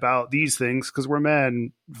men about these things because we're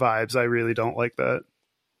men vibes. I really don't like that.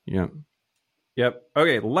 Yeah. Yep.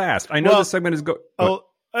 Okay. Last, I know this segment is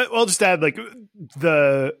I'll just add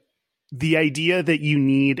the idea that you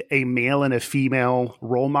need a male and a female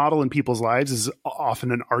role model in people's lives is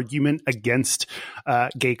often an argument against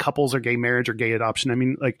gay couples or gay marriage or gay adoption. I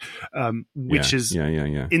mean, which is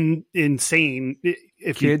insane.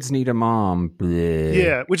 if kids need a mom. Bleh.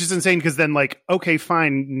 Yeah, which is insane because then like, okay,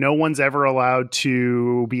 fine. No one's ever allowed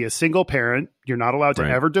to be a single parent. You're not allowed to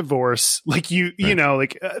Right. ever divorce. Like you Right. know,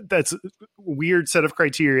 like that's a weird set of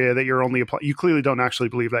criteria that you're only you clearly don't actually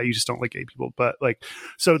believe that. You just don't like gay people. But like,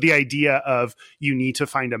 so the idea of you need to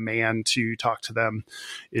find a man to talk to them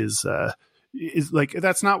is like,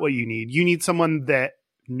 that's not what you need. You need someone that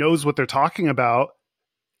knows what they're talking about.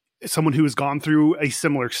 Someone who has gone through a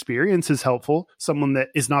similar experience is helpful. Someone that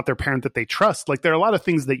is not their parent that they trust. Like there are a lot of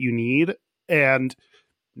things that you need, and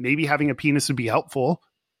maybe having a penis would be helpful,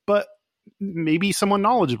 but maybe someone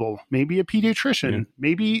knowledgeable, maybe a pediatrician, Yeah.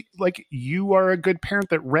 maybe like you are a good parent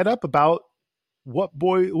that read up about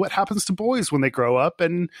what happens to boys when they grow up,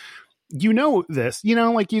 and you know this, you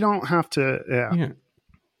know, like you don't have to.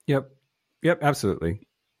 Yeah. Yep. Absolutely.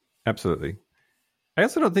 I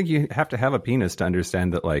also don't think you have to have a penis to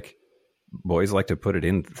understand that, like, boys like to put it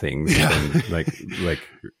in things. Yeah. And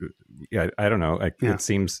yeah, I don't know. Yeah. It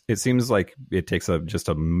seems like it takes just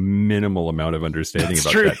a minimal amount of understanding That's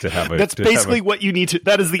about true. that to have a. That's basically what you need to.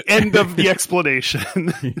 That is the end of the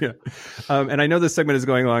explanation. Yeah. And I know this segment is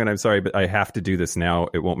going long, and I'm sorry, but I have to do this now.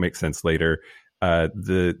 It won't make sense later.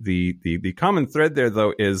 The common thread there,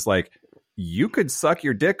 though, is like, you could suck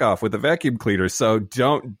your dick off with a vacuum cleaner, so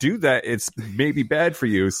don't do that. It's maybe bad for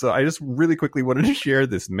you. So I just really quickly wanted to share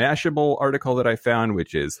this Mashable article that I found,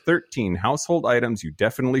 which is 13 household items you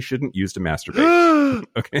definitely shouldn't use to masturbate.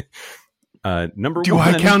 Okay. Number Do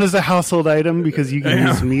one. I count as a household item because you can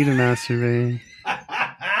use me to masturbate?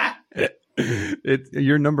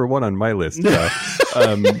 You're number one on my list.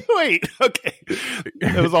 Wait, okay.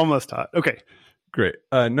 It was almost hot. Okay. Great.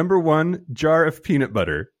 Number one, jar of peanut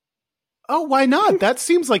butter. Oh, why not? That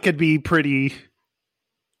seems like it'd be pretty.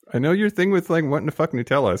 I know your thing with like wanting to fuck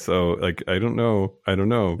Nutella, so like I don't know.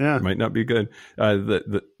 Yeah. It might not be good.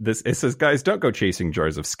 It says, guys, don't go chasing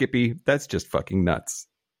jars of Skippy. That's just fucking nuts.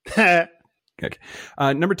 Okay.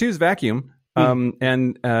 Number two is vacuum.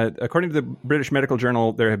 And according to the British Medical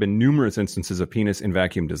Journal, there have been numerous instances of penis in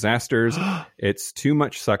vacuum disasters. It's too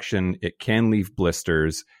much suction. It can leave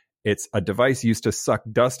blisters. It's a device used to suck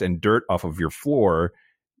dust and dirt off of your floor.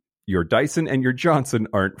 Your Dyson and your Johnson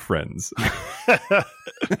aren't friends.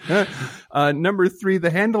 Number three,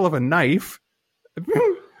 the handle of a knife.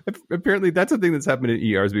 Apparently, that's a thing that's happened in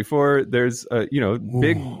ERs before. There's,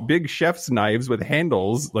 big chef's knives with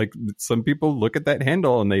handles. Like, some people look at that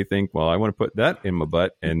handle and they think, well, I want to put that in my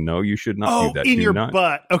butt. And no, you should not do that. In do your not.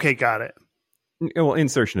 butt. Okay, got it. Well,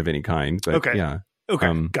 insertion of any kind. But Okay. Yeah.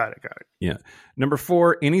 Okay, got it. Yeah. Number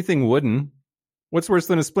four, anything wooden. What's worse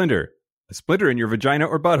than a splinter? A splinter in your vagina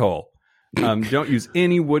or butthole. Don't use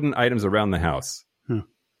any wooden items around the house.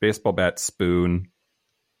 Baseball bat, spoon.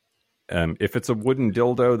 If it's a wooden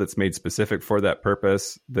dildo that's made specific for that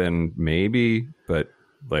purpose, then maybe. But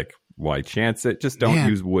like, why chance it? Just don't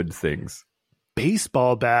use wood things.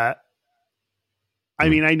 Baseball bat. I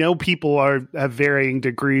mean, I know people have varying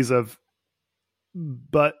degrees of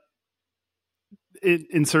butt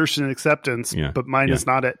insertion and acceptance, but mine is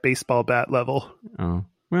not at baseball bat level. Oh,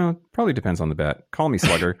 well, probably depends on the bat. Call me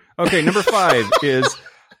slugger. Okay, number five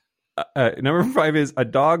is a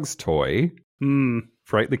dog's toy.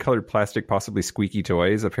 Brightly colored plastic, possibly squeaky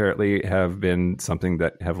toys, apparently have been something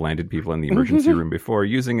that have landed people in the emergency room before,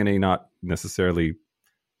 using in a not necessarily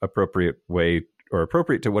appropriate way or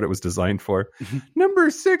appropriate to what it was designed for. Number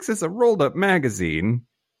six is a rolled up magazine.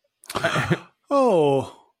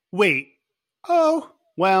 Oh, wait. Oh,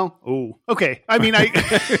 well. Oh, okay. I mean,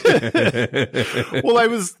 well, I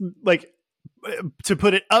was like, to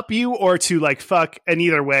put it up you or to like fuck, and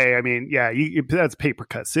either way, I mean, yeah, that's paper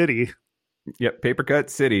cut city. Yep, paper cut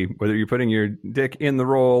city. Whether you're putting your dick in the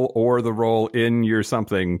roll or the roll in your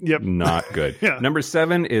something, not good. Number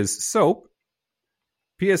seven is soap.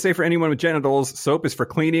 PSA for anyone with genitals: soap is for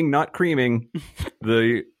cleaning, not creaming.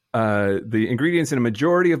 The ingredients in a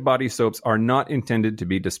majority of body soaps are not intended to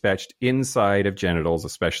be dispatched inside of genitals,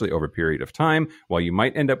 especially over a period of time. While you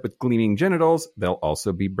might end up with gleaming genitals, they'll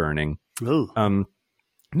also be burning.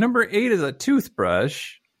 Number eight is a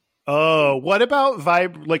toothbrush. Oh, what about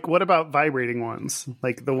vibrating ones?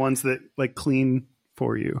 Like the ones that like clean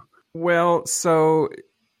for you? Well, so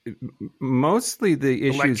mostly the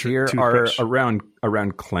issues here are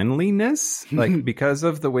around cleanliness, like because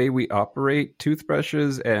of the way we operate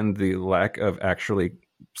toothbrushes and the lack of actually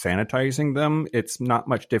sanitizing them. It's not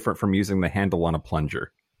much different from using the handle on a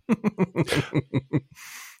plunger.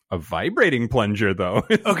 A vibrating plunger, though.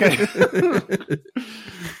 Okay.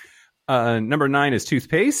 Number nine is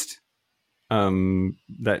toothpaste.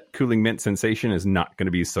 That cooling mint sensation is not going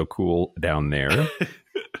to be so cool down there.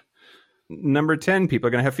 Number 10, people are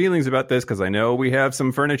going to have feelings about this because I know we have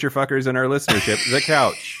some furniture fuckers in our listenership. The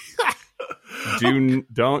couch.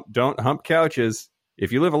 Don't hump couches.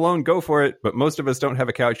 If you live alone, go for it. But most of us don't have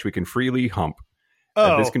a couch we can freely hump.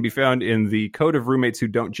 This can be found in the Code of Roommates Who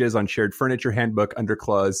Don't Jizz on Shared Furniture Handbook under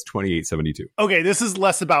Clause 2872. Okay, this is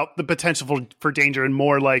less about the potential for danger and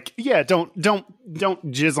more like, don't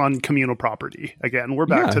jizz on communal property. Again, we're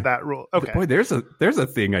back to that rule. Okay, boy, there's a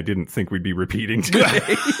thing I didn't think we'd be repeating today.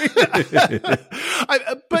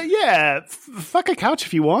 But yeah, fuck a couch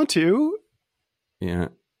if you want to. Yeah.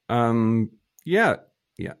 Yeah.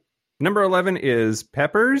 Number 11 is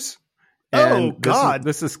peppers. And God!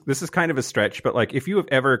 This is kind of a stretch, but like if you have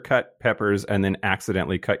ever cut peppers and then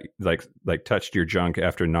accidentally cut like touched your junk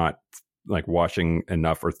after not like washing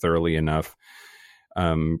enough or thoroughly enough,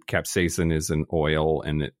 capsaicin is an oil,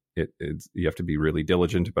 and it's you have to be really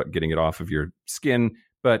diligent about getting it off of your skin.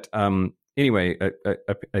 But anyway,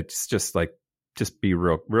 it's just like just be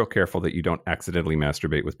real careful that you don't accidentally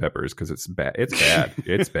masturbate with peppers because it's bad. It's bad.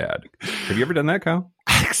 It's bad. Have you ever done that, Kyle?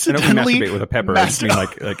 Accidentally masturbate with a pepper. I just mean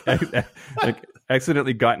like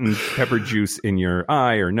accidentally gotten pepper juice in your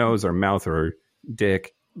eye or nose or mouth or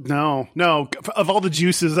dick. No. Of all the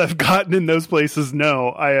juices I've gotten in those places,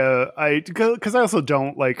 no. Because I also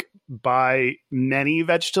don't like buy many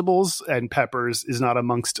vegetables, and peppers is not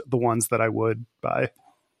amongst the ones that I would buy.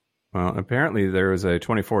 Well, apparently there was a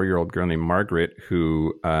 24-year-old girl named Margaret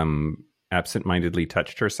who absentmindedly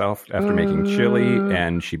touched herself after making chili,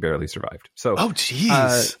 and she barely survived. So,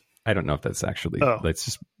 jeez. I don't know if that's actually.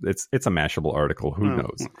 It's a Mashable article. Who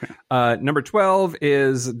knows? Okay. Number 12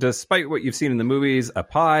 is, despite what you've seen in the movies, a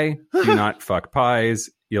pie. Do not fuck pies.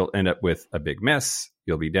 You'll end up with a big mess.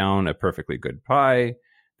 You'll be down a perfectly good pie.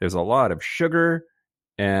 There's a lot of sugar,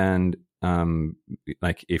 and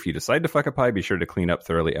like if you decide to fuck a pie, be sure to clean up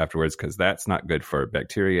thoroughly afterwards because that's not good for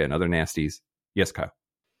bacteria and other nasties. Yes, Kyle.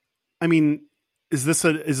 I mean, have we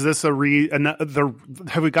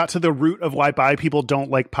got to the root of why bi people don't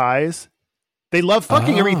like pies? They love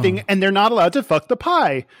fucking everything, and they're not allowed to fuck the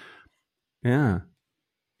pie. Yeah,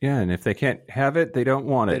 and if they can't have it, they don't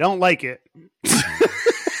want it. They don't like it.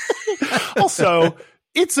 Also,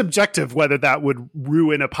 it's subjective whether that would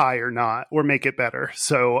ruin a pie or not, or make it better.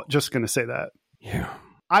 So, just going to say that. Yeah.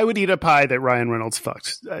 I would eat a pie that Ryan Reynolds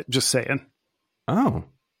fucked. Just saying. Oh.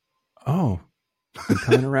 I'm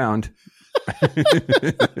coming around.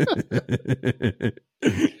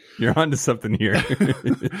 You're onto something here.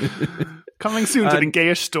 Coming soon to the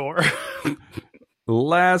gayish store.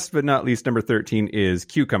 Last but not least, number 13 is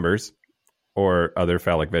cucumbers. Or other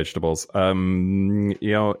phallic vegetables.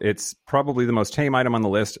 It's probably the most tame item on the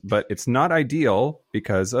list, but it's not ideal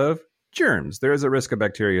because of germs. There is a risk of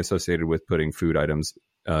bacteria associated with putting food items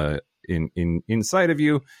inside of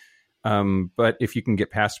you. But if you can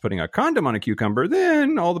get past putting a condom on a cucumber,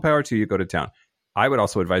 then all the power to you. Go to town. I would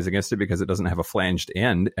also advise against it because it doesn't have a flanged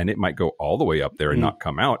end, and it might go all the way up there and not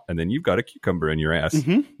come out, and then you've got a cucumber in your ass.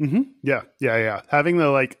 Yeah.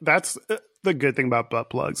 Having that's the good thing about butt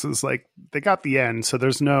plugs is like they got the end, so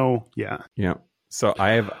there's no yeah. So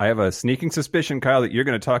I have a sneaking suspicion, Kyle, that you're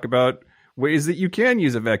going to talk about ways that you can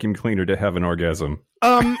use a vacuum cleaner to have an orgasm.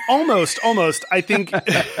 Almost. I think.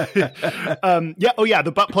 The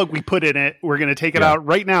butt plug we put in it. We're going to take it out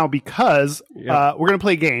right now because we're going to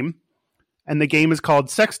play a game, and the game is called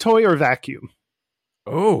Sex Toy or Vacuum.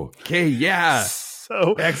 Oh, okay, yeah.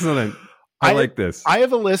 So excellent. I like this. I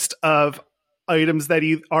have a list of items that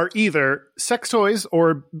are either sex toys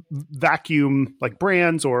or vacuum like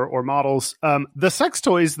brands or models. The sex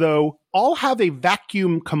toys, though, all have a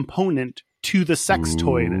vacuum component to the sex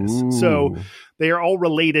toyness. So they are all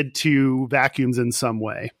related to vacuums in some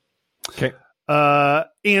way. Okay.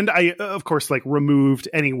 And I, of course, like removed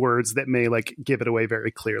any words that may like give it away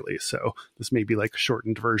very clearly. So this may be like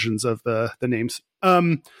shortened versions of the names.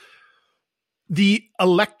 The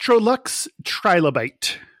Electrolux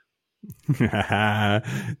Trilobite.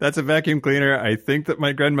 That's a vacuum cleaner. I think that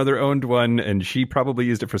my grandmother owned one, and she probably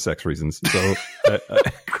used it for sex reasons. So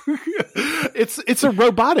it's a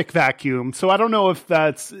robotic vacuum. So I don't know if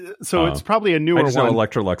that's it's probably a newer one. I just know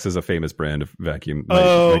Electrolux is a famous brand of vacuum.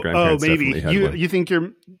 My grandparents maybe you think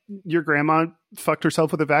your grandma fucked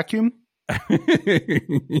herself with a vacuum?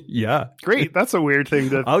 Yeah, great. That's a weird thing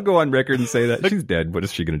to. I'll go on record and say that she's dead. What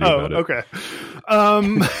is she going to do about it? Okay.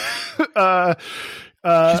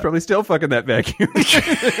 She's probably still fucking that vacuum.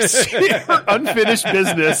 Unfinished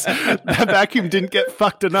business. That vacuum didn't get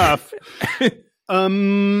fucked enough.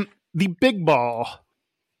 The big ball.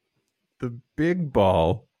 The big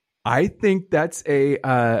ball. I think that's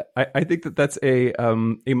I think that's a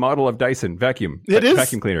model of Dyson vacuum. It is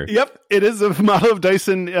vacuum cleaner. Yep, it is a model of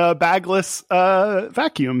Dyson bagless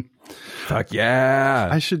vacuum. Fuck yeah!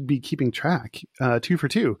 I should be keeping track. 2 for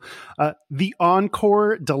 2. The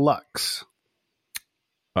Encore Deluxe.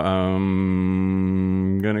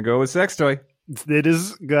 Gonna go with sex toy. That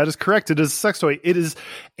is correct. It is a sex toy. It is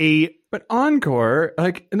But Encore,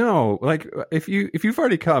 if you've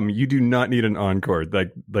already come, you do not need an Encore.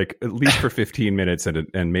 Like at least for 15 minutes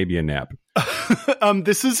and maybe a nap.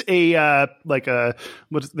 This is a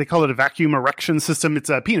what they call it, a vacuum erection system. It's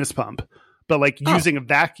a penis pump, but using a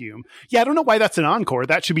vacuum. Yeah, I don't know why that's an Encore.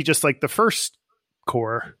 That should be just like the first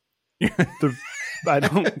core. I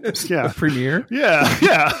don't. Yeah, Premiere. Yeah.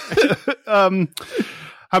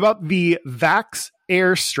 How about the Vax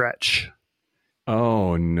Air Stretch?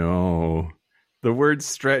 Oh no. The word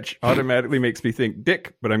stretch automatically makes me think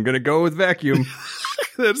dick, but I'm going to go with vacuum.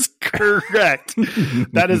 That's correct.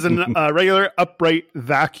 That is a regular upright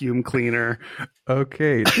vacuum cleaner.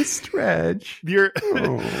 Okay, the stretch. You're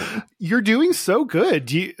doing so good.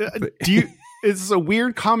 Do you it's a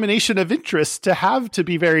weird combination of interests to have to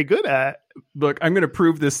be very good at. Look, I'm going to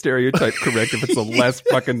prove this stereotype correct if it's the last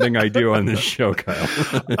fucking thing I do on this show, Kyle.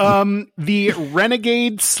 The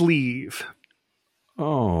Renegade Sleeve.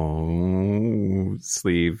 Oh,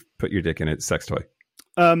 sleeve. Put your dick in it. Sex toy.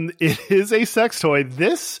 It is a sex toy.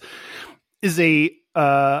 This is a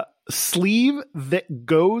sleeve that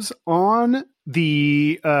goes on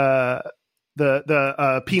the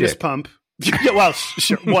penis dick. pump. Yeah, well,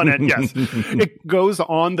 sure, one end, yes. It goes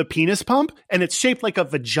on the penis pump, and it's shaped like a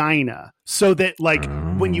vagina, so that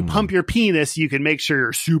when you pump your penis, you can make sure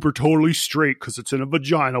you're super totally straight because it's in a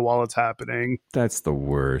vagina while it's happening. That's the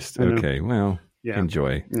worst. Okay, well, yeah.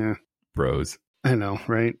 Enjoy. Yeah, bros. I know,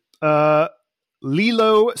 right?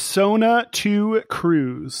 Lilo Sona 2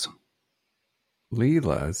 Cruise.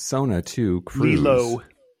 Leela Sona 2 Cruise.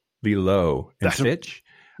 Lilo and Fitch.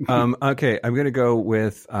 Okay, I'm gonna go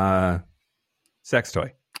with sex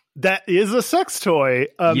toy. That is a sex toy.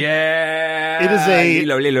 Yeah, it is a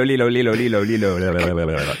Lilo.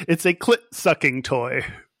 It's a clit sucking toy,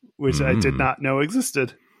 which I did not know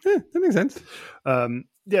existed. That makes sense.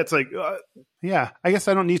 Yeah, it's I guess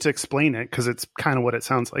I don't need to explain it because it's kind of what it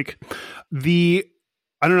sounds like. I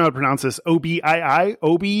don't know how to pronounce this.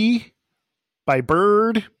 OBII by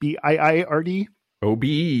Bird. BIIRD.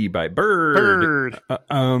 OB by Bird.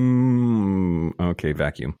 Okay,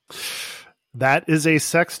 vacuum. That is a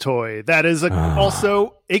sex toy. That is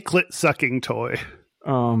also a clit sucking toy.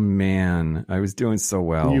 Oh man, I was doing so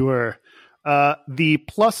well. You were. The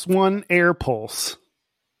 +1 Air Pulse.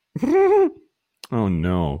 Oh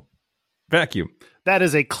no, vacuum. That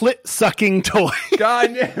is a clit sucking toy. God,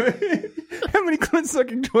 how many clit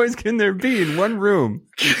sucking toys can there be in one room?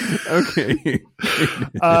 Okay.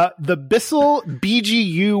 The Bissell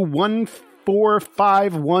BGU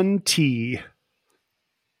 1451T.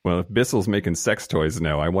 Well, if Bissell's making sex toys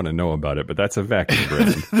now, I want to know about it, but that's a vacuum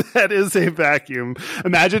brand. That is a vacuum.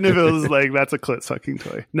 Imagine if it was that's a clit sucking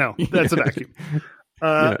toy. No, that's a vacuum.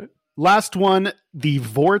 Last one, the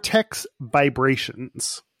Vortex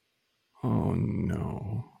Vibrations. Oh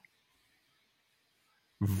no.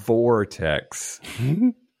 Vortex.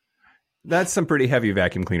 That's some pretty heavy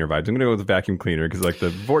vacuum cleaner vibes. I'm going to go with the vacuum cleaner because the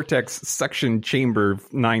Vortex suction chamber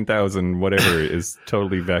 9000 whatever is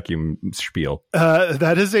totally vacuum spiel.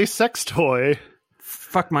 That is a sex toy.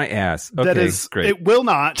 Fuck my ass. Okay, that is great. It will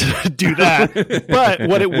not do that. But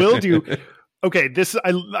what it will do. Okay, this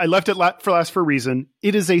I left it for last for a reason.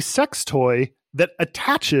 It is a sex toy that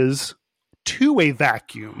attaches to a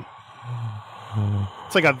vacuum.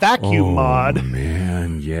 It's like a vacuum mod.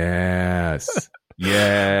 Man, yes.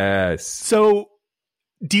 Yes. So,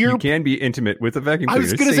 you can be intimate with a vacuum cleaner. I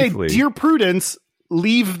was going to say, dear Prudence,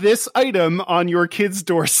 leave this item on your kid's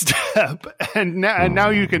doorstep, and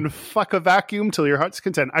now you can fuck a vacuum till your heart's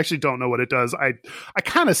content. I actually don't know what it does. I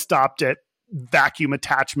kind of stopped at vacuum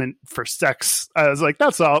attachment for sex. I was like,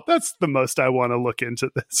 that's all. That's the most I want to look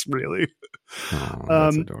into this, really.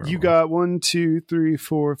 That's adorable. You got 1, 2, 3,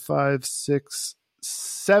 4, 5, 6,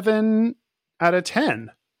 7 out of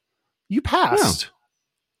 10. You passed. Oh,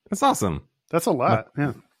 that's awesome. That's a lot.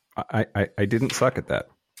 Yeah. I didn't suck at that.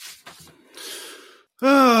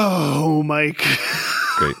 Oh, Mike.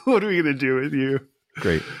 Great. What are we going to do with you?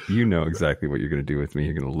 Great. You know exactly what you're going to do with me.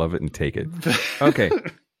 You're going to love it and take it. Okay.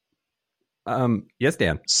 Yes,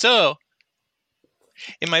 Dan. So,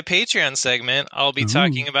 in my Patreon segment, I'll be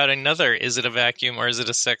talking about another Is It a Vacuum or Is It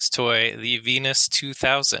a Sex Toy? The Venus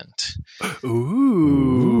 2000.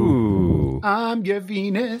 Ooh. I'm your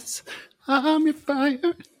Venus. I'm your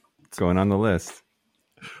fire. It's going on the list.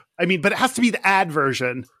 I mean, but it has to be the ad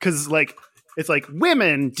version because, like, it's like,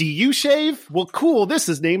 women, do you shave? Well, cool. This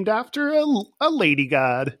is named after a lady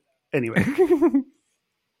god. Anyway.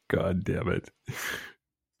 God damn it.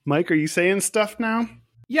 Mike, are you saying stuff now?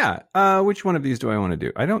 Yeah. Which one of these do I want to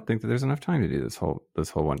do? I don't think that there's enough time to do this whole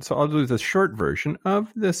one. So I'll do the short version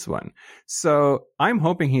of this one. So I'm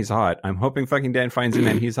hoping he's hot. I'm hoping fucking Dan finds him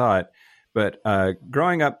and he's hot. But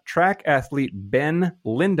growing up, track athlete Ben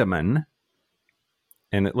Lindemann,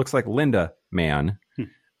 and it looks like Linda Man,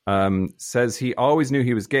 says he always knew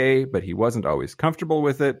he was gay, but he wasn't always comfortable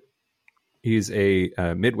with it. He's a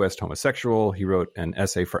Midwest homosexual. He wrote an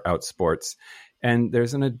essay for Outsports. And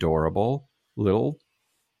there's an adorable little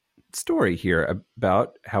story here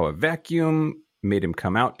about how a vacuum made him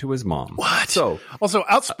come out to his mom. What? So also,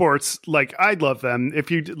 Outsports, like, I love them. If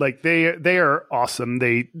you like, they are awesome.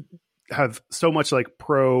 They have so much like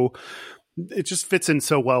it just fits in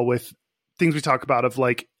so well with things we talk about of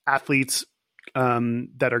like athletes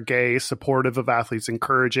that are gay, supportive of athletes,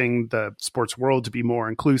 encouraging the sports world to be more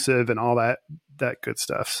inclusive and all that good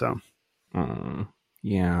stuff. So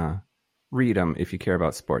yeah, read them if you care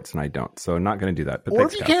about sports, and I don't, so I'm not going to do that. But or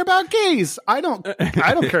if you care about gays, I don't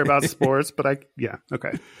care about sports, but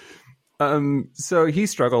okay. So he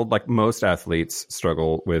struggled, like most athletes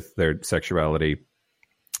struggle with their sexuality.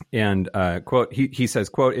 And quote, he says,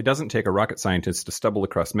 quote, "It doesn't take a rocket scientist to stumble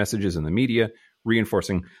across messages in the media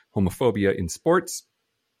reinforcing homophobia in sports.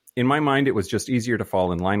 In my mind, it was just easier to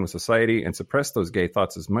fall in line with society and suppress those gay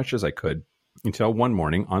thoughts as much as I could until one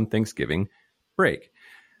morning on Thanksgiving break.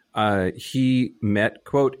 He met,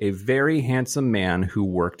 quote, a very handsome man who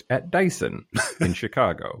worked at Dyson in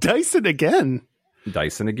Chicago." Dyson again.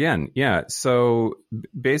 Yeah. So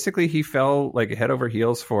basically he fell like head over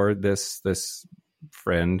heels for this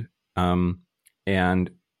friend. And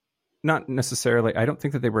not necessarily, I don't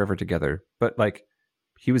think that they were ever together, but like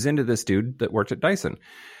he was into this dude that worked at Dyson.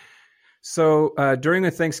 So during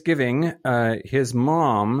the Thanksgiving, his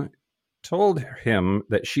mom told him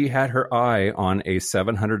that she had her eye on a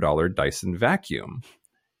 $700 Dyson vacuum.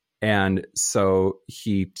 And so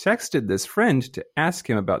he texted this friend to ask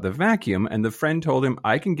him about the vacuum, and the friend told him,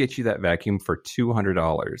 "I can get you that vacuum for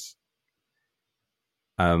 $200.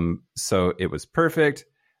 So it was perfect.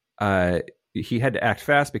 He had to act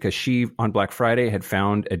fast because she, on Black Friday, had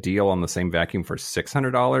found a deal on the same vacuum for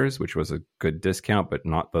 $600, which was a good discount, but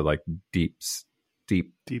not the like deep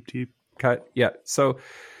cut. Yeah. So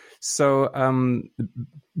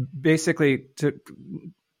basically, to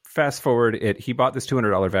fast forward it, he bought this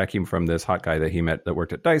 $200 vacuum from this hot guy that he met that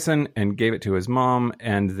worked at Dyson and gave it to his mom,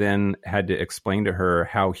 and then had to explain to her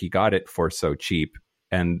how he got it for so cheap.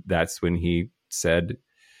 And that's when he said,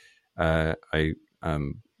 quote,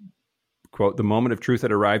 "The moment of truth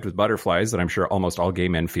had arrived with butterflies that I'm sure almost all gay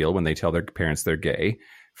men feel when they tell their parents they're gay.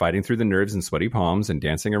 Fighting through the nerves and sweaty palms and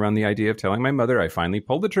dancing around the idea of telling my mother, I finally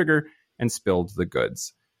pulled the trigger and spilled the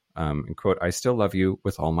goods." And quote, "I still love you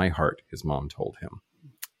with all my heart," his mom told him.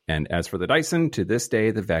 And as for the Dyson, to this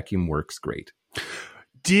day, the vacuum works great.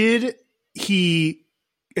 Did he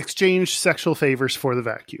exchange sexual favors for the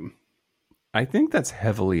vacuum? I think that's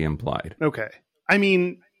heavily implied. Okay. I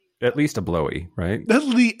mean, at least a blowy, right?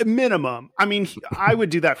 The minimum. I mean, I would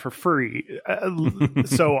do that for free.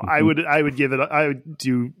 So I would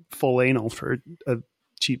do full anal for a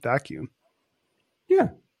cheap vacuum. Yeah.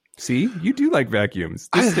 See, you do like vacuums.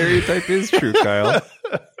 The stereotype is true, Kyle.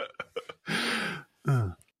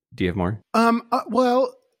 Do you have more?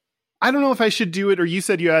 Well, I don't know if I should do it, or you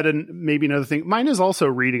said you had maybe another thing. Mine is also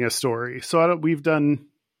reading a story. So we've done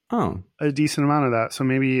a decent amount of that. So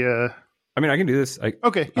maybe, I mean, I can do this.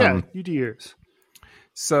 Okay. Yeah. You do yours.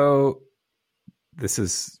 So this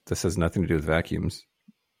has nothing to do with vacuums.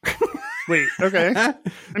 Wait, okay. I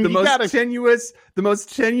mean, the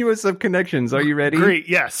most tenuous of connections. Are you ready? Great.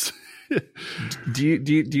 Yes. Do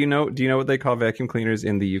you know what they call vacuum cleaners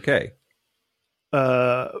in the UK?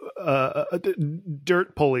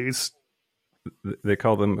 Dirt pulleys. They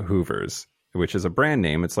call them Hoovers, which is a brand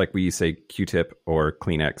name. It's like we say Q-tip or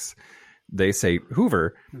Kleenex. They say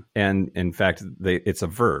Hoover, and in fact, it's a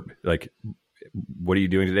verb. Like, what are you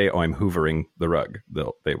doing today? Oh, I'm hoovering the rug.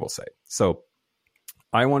 They will say. So,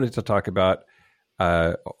 I wanted to talk about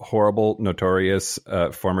horrible, notorious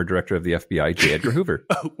former director of the FBI, J. Edgar Hoover.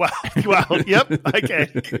 Oh, wow. Yep.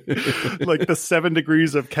 Okay. Like the 7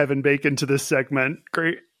 degrees of Kevin Bacon to this segment.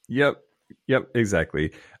 Great. Yep.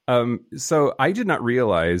 Exactly. So I did not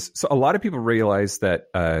realize. So a lot of people realize that,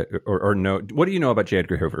 or know. What do you know about J.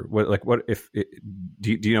 Edgar Hoover?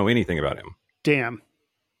 Do you know anything about him? Damn.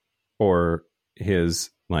 Or his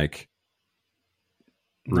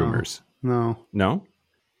rumors? No.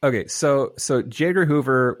 Okay, so J. Edgar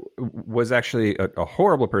Hoover was actually a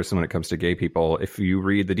horrible person when it comes to gay people. If you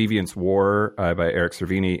read The Deviant's War by Eric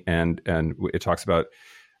Cervini, and it talks about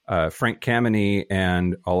Frank Kameny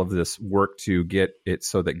and all of this work to get it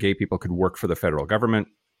so that gay people could work for the federal government.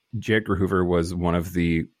 J. Edgar Hoover was one of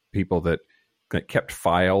the people that kept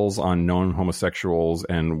files on known homosexuals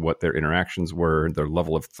and what their interactions were, their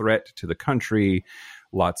level of threat to the country,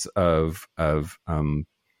 lots of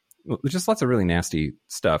just lots of really nasty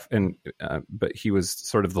stuff. And but he was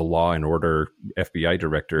sort of the law and order FBI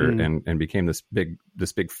director and became this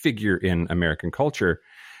big figure in American culture.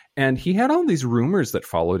 And he had all these rumors that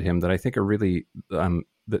followed him that I think are really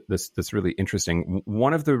that's really interesting.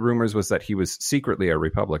 One of the rumors was that he was secretly a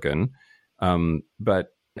Republican, but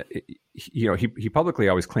you know, he publicly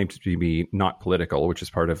always claimed to be not political, which is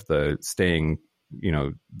part of the staying, you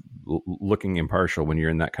know, looking impartial when you're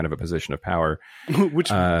in that kind of a position of power, which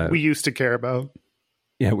we used to care about.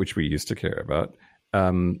 Yeah, which we used to care about.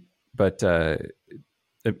 But I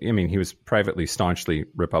mean, he was privately staunchly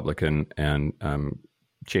Republican and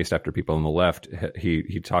chased after people on the left.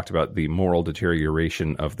 He talked about the moral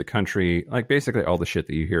deterioration of the country, like basically all the shit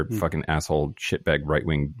that you hear fucking asshole shitbag right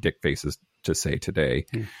wing dick faces to say today.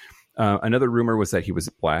 Another rumor was that he was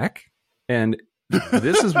black, and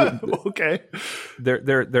this is okay.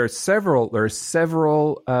 There are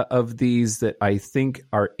several of these that I think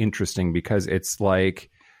are interesting because it's like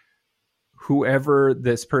whoever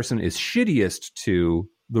this person is shittiest to,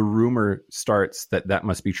 the rumor starts that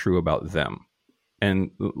must be true about them.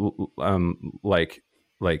 And like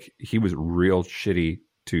he was real shitty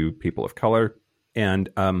to people of color, and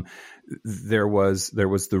there was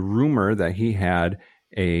the rumor that he had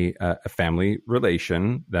a family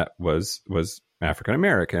relation that was African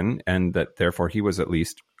American, and that therefore he was at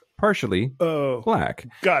least partially black.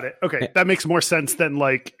 Got it. Okay, that makes more sense than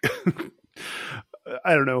like.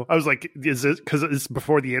 I don't know. I was like, is it because it's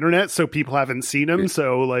before the internet, so people haven't seen him?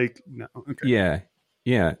 So like, no. Okay.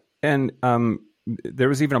 Yeah, and there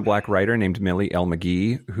was even a black writer named Millie L.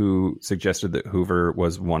 McGee who suggested that Hoover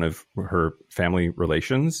was one of her family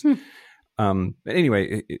relations. But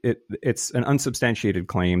anyway, it's an unsubstantiated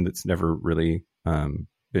claim that's never really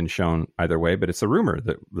been shown either way, but it's a rumor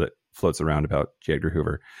that floats around about J. Edgar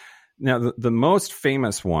Hoover. Now, the most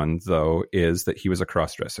famous one, though, is that he was a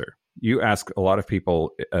crossdresser. You ask a lot of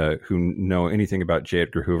people who know anything about J.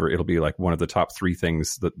 Edgar Hoover, it'll be like one of the top three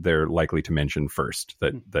things that they're likely to mention first,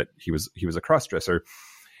 that he was a crossdresser.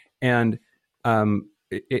 And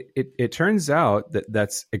it turns out that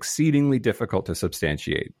that's exceedingly difficult to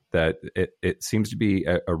substantiate, that it seems to be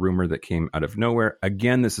a rumor that came out of nowhere.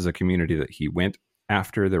 Again, this is a community that he went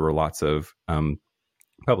after. There were lots of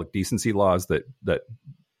public decency laws that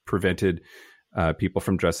prevented people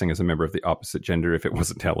from dressing as a member of the opposite gender if it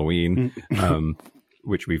wasn't Halloween,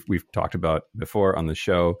 which we've talked about before on the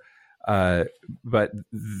show. But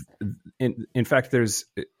in fact, there's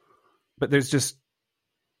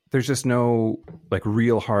just no like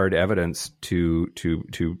real hard evidence to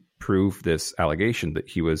prove this allegation that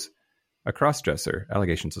he was a crossdresser.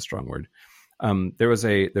 Allegation's a strong word. There was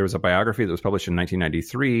a biography that was published in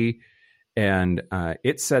 1993. And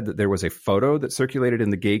it said that there was a photo that circulated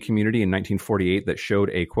in the gay community in 1948 that showed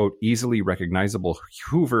a, quote, easily recognizable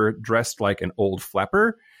Hoover dressed like an old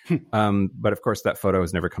flapper. But of course, that photo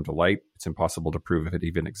has never come to light. It's impossible to prove if it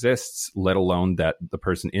even exists, let alone that the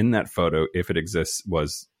person in that photo, if it exists,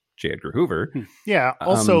 was J. Edgar Hoover. Yeah.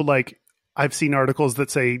 Also, like, I've seen articles that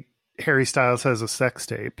say Harry Styles has a sex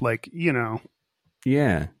tape. Like, you know.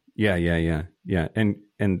 Yeah.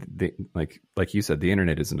 And the, like you said, the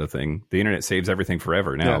internet isn't a thing. The internet saves everything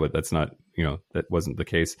forever now, but that's not, you know, that wasn't the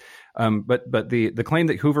case. But the claim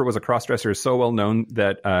that Hoover was a crossdresser is so well known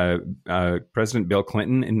that President Bill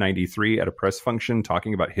Clinton in '93 at a press function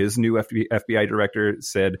talking about his new FBI director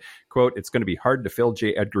said, quote, "It's going to be hard to fill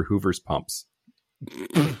J. Edgar Hoover's pumps."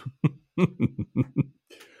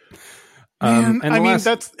 Man, I mean,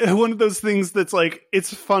 that's one of those things that's like,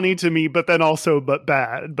 it's funny to me, but then also, but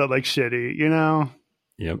bad, but like shitty, you know?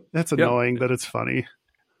 Yep. That's annoying, but it's funny.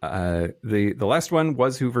 The last one,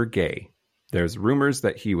 was Hoover gay? There's rumors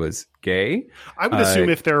that he was gay. I would assume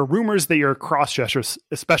if there are rumors that you're a cross-dresser,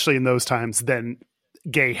 especially in those times, then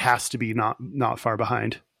gay has to be not far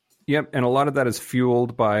behind. Yep, and a lot of that is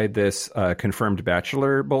fueled by this confirmed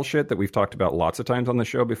bachelor bullshit that we've talked about lots of times on the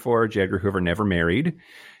show before. J. Edgar Hoover never married.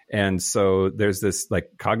 And so there's this like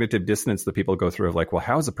cognitive dissonance that people go through of like, well,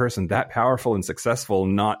 how is a person that powerful and successful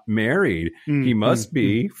not married? He must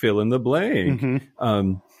be fill in the blank.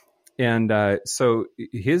 So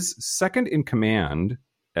his second in command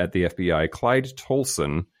at the FBI, Clyde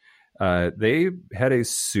Tolson, they had a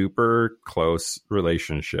super close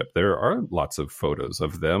relationship. There are lots of photos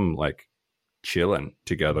of them like chilling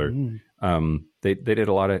together. They did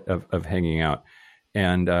a lot of hanging out,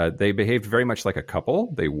 and they behaved very much like a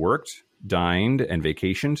couple. They worked, dined, and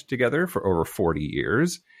vacationed together for over 40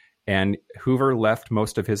 years. And Hoover left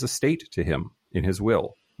most of his estate to him in his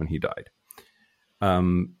will when he died.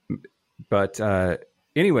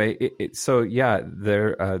 Anyway, so yeah,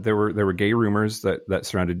 there were gay rumors that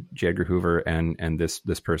surrounded J. Edgar Hoover and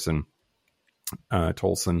this person,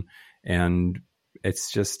 Tolson, and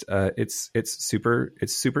it's just it's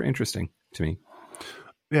super interesting to me.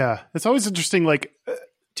 Yeah, it's always interesting, like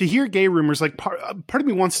to hear gay rumors. Like part of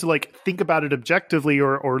me wants to like think about it objectively,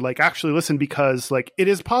 or like actually listen, because like it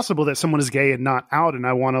is possible that someone is gay and not out, and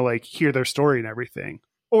I want to like hear their story and everything.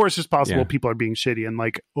 Or it's just possible people are being shitty and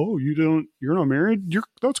like, oh, you're not married?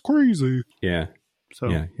 That's crazy. Yeah. So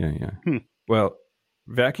yeah. Well,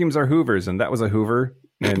 vacuums are Hoovers, and that was a Hoover,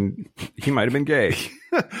 and he might have been gay.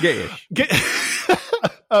 Gayish.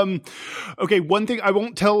 Okay, one thing I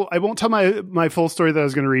won't tell my full story that I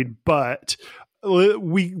was going to read, but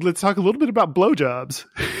let's talk a little bit about blowjobs.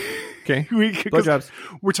 Okay. Blowjobs.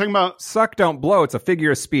 We're talking about suck, don't blow. It's a figure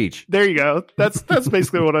of speech. There you go. That's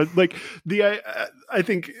basically what I like. I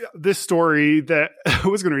think this story that I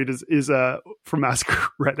was going to read is from Ask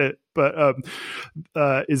Reddit, but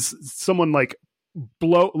is someone like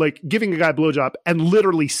giving a guy a blowjob and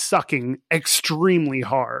literally sucking extremely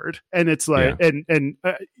hard, and it's like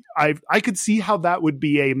I could see how that would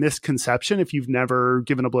be a misconception if you've never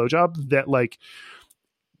given a blowjob, that like,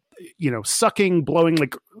 you know, sucking, blowing,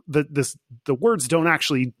 like the words don't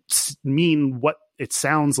actually mean what it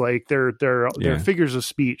sounds like. They're figures of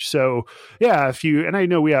speech. So yeah, and I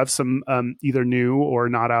know we have some either new or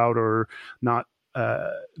not out or not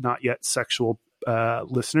yet sexual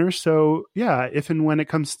listeners. So yeah, if and when it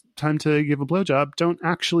comes time to give a blowjob,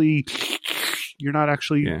 you're not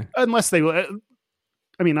actually unless they.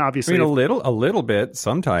 I mean, obviously, a little bit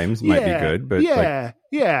sometimes might be good, but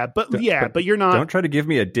but you're not. Don't try to give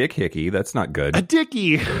me a dick hickey. That's not good. A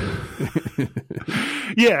dicky.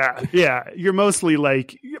 yeah. You're mostly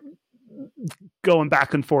like going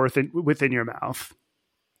back and forth within your mouth.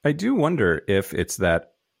 I do wonder if it's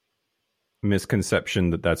that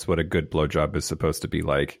misconception that that's what a good blowjob is supposed to be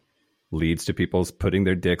like leads to people's putting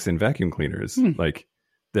their dicks in vacuum cleaners. Like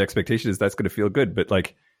the expectation is that's going to feel good, but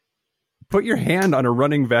like, put your hand on a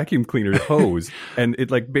running vacuum cleaner hose and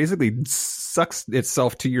it like basically sucks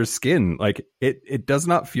itself to your skin. Like it does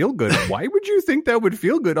not feel good. Why would you think that would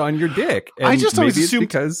feel good on your dick? And I just always assumed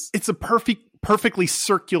because it's a perfectly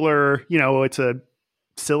circular, you know, it's a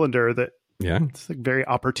cylinder that it's like very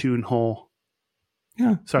opportune hole.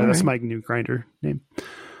 Yeah. Sorry, that's my new grinder name.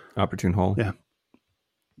 Opportune hole. Yeah.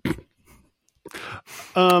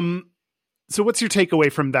 So what's your takeaway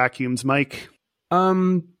from vacuums, Mike?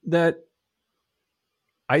 That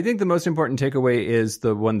I think the most important takeaway is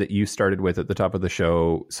the one that you started with at the top of the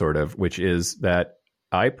show, sort of, which is that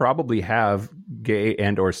I probably have gay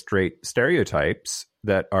and or straight stereotypes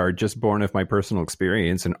that are just born of my personal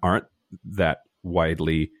experience and aren't that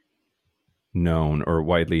widely known or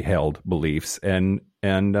widely held beliefs. And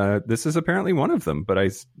this is apparently one of them, but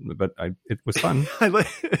it was fun.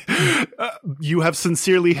 You have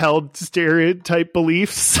sincerely held stereotype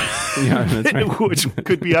beliefs, that's right. Which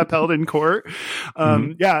could be upheld in court.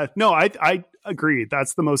 Yeah, no, I agree.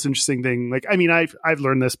 That's the most interesting thing. Like, I mean, I've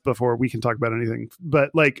learned this before. We can talk about anything, but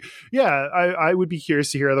like, yeah, I would be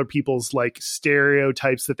curious to hear other people's like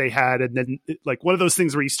stereotypes that they had. And then like one of those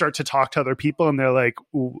things where you start to talk to other people and they're like,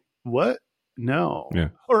 what? No. Yeah.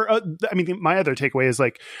 Or, I mean, my other takeaway is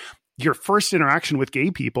like your first interaction with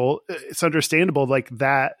gay people. It's understandable, like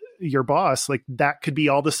that your boss, like that could be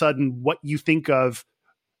all of a sudden what you think of,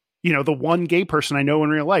 you know, the one gay person I know in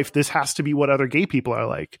real life. This has to be what other gay people are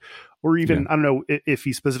like. Or even, I don't know if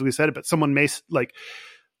he specifically said it, but someone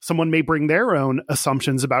may bring their own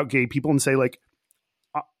assumptions about gay people and say like,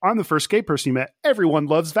 I'm the first gay person you met. Everyone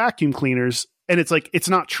loves vacuum cleaners. And it's like, it's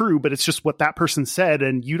not true, but it's just what that person said.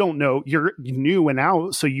 And you don't know, you're new and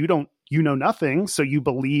out. So you know nothing. So you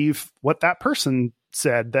believe what that person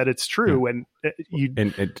said, that it's true. And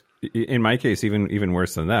in my case, even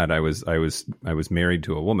worse than that, I was married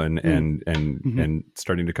to a woman and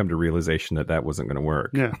starting to come to realization that wasn't going to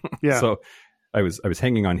work. Yeah. So I was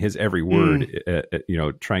hanging on his every word,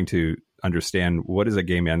 trying to understand what is a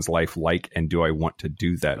gay man's life like, and do I want to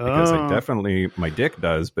do that? Because I definitely, my dick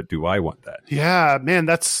does, but do I want that? Yeah, man,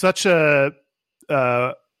 that's such a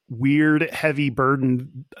weird, heavy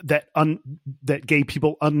burden that gay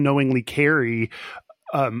people unknowingly carry.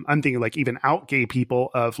 I'm thinking like even out gay people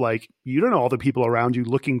of like, you don't know all the people around you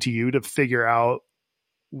looking to you to figure out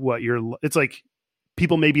what it's like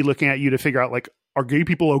people may be looking at you to figure out like, are gay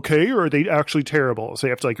people okay or are they actually terrible? So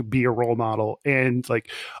you have to like be a role model, and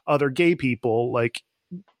like other gay people like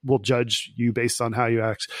will judge you based on how you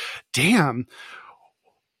act. Damn.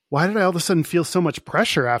 Why did I all of a sudden feel so much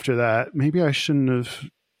pressure after that? Maybe I shouldn't have.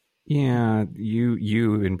 Yeah,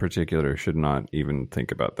 you in particular should not even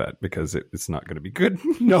think about that because it's not going to be good.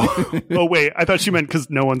 No. Oh, wait. I thought you meant because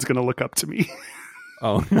no one's going to look up to me.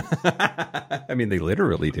 Oh, I mean, they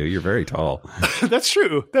literally do. You're very tall. That's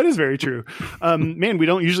true. That is very true. Man, we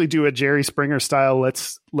don't usually do a Jerry Springer style.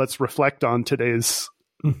 Let's reflect on today's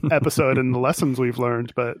episode and the lessons we've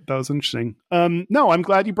learned, but that was interesting. No, I'm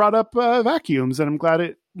glad you brought up vacuums, and I'm glad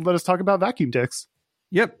it let us talk about vacuum dicks.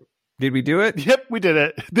 Yep. Did we do it? Yep, we did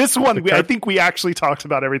it. This one, I think we actually talked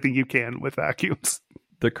about everything you can with vacuums.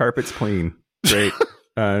 The carpet's clean. Great.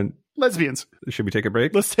 Lesbians. Should we take a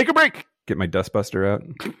break? Let's take a break. Get my dustbuster out.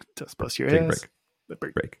 Dustbust your Take ass. a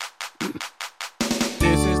break.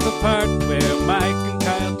 This is the part where Mike and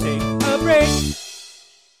Kyle take a break.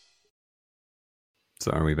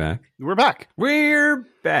 So are we back? We're back. We're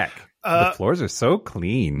back. The floors are so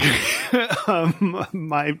clean.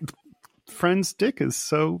 My friend's dick is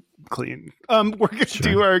so clean. We're going to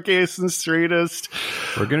do our gayest and straightest.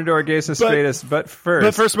 We're going to do our gayest and straightest, but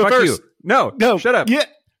first. Fuck you. No, shut up. Yeah.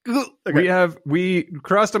 Okay. We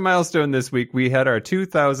crossed a milestone this week. We had our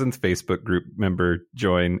 2000th Facebook group member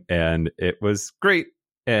join, and it was great.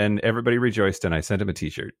 And everybody rejoiced, and I sent him a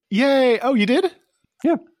t-shirt. Yay. Oh, you did?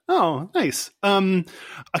 Yeah. Oh, nice. A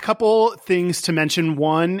couple things to mention.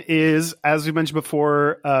 One is, as we mentioned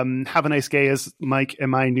before, Have a Nice Gay is Mike and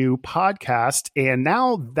my new podcast, and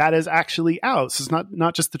now that is actually out. So it's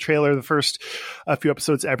not just the trailer, the first few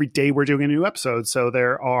episodes. Every day we're doing a new episode. So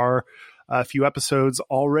there are a few episodes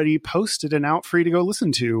already posted and out for you to go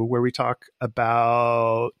listen to, where we talk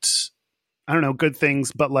about, I don't know, good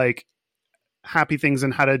things, but like happy things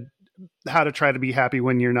and how to try to be happy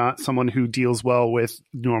when you're not someone who deals well with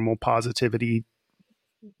normal positivity,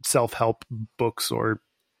 self-help books or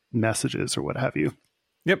messages or what have you.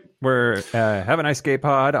 Yep. We're Have a Nice Gay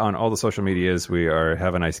Pod on all the social medias. We are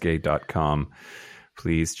haveanicegay.com.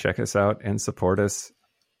 Please check us out and support us.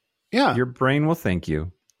 Yeah. Your brain will thank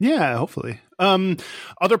you. Yeah, hopefully.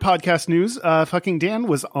 Other podcast news, fucking Dan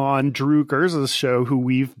was on Drew Gerza's show, who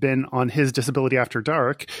we've been on his Disability After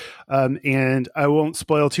Dark. And I won't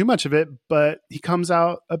spoil too much of it, but he comes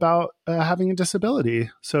out about having a disability.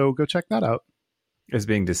 So go check that out. As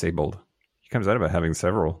being disabled. He comes out about having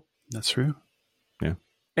several. That's true. Yeah.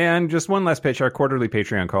 And just one last pitch. Our quarterly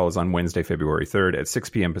Patreon call is on Wednesday, February 3rd at 6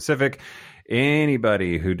 p.m. Pacific.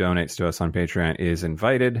 Anybody who donates to us on Patreon is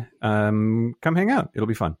invited. Come hang out. It'll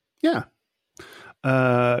be fun. Yeah.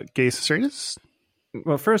 Gays and straightest?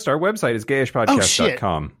 Well, first, our website is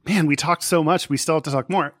gayishpodcast.com. Man, we talked so much. We still have to talk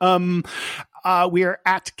more. We are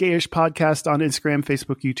at Gayish Podcast on Instagram,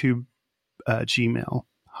 Facebook, YouTube, Gmail,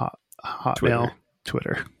 Hotmail,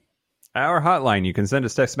 Twitter. Our hotline, you can send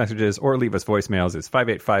us text messages or leave us voicemails, is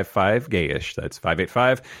 5855-GAYISH. That's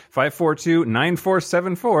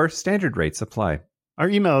 585-542-9474. Standard rates apply. Our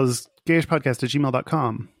email is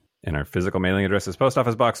gayishpodcast@gmail.com. And our physical mailing address is Post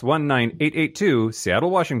Office Box 19882, Seattle,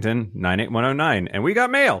 Washington, 98109. And we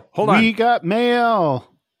got mail. Hold on. We got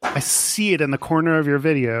mail. I see it in the corner of your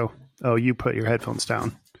video. Oh, you put your headphones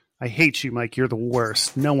down. I hate you, Mike. You're the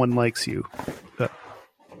worst. No one likes you.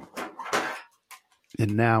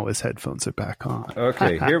 And now his headphones are back on.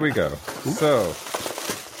 Okay, here we go. So,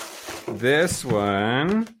 this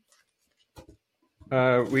one,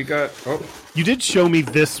 we got... Oh, you did show me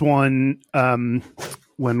this one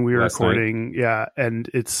when we were last recording. night. Yeah, and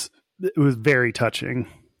it was very touching.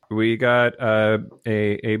 We got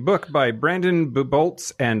a book by Brandon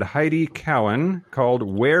Buboltz and Heidi Cowan called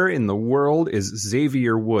Where in the World is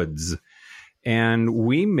Xavier Woods? And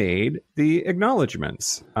we made the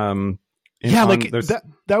acknowledgements. Yeah, like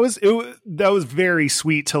that was very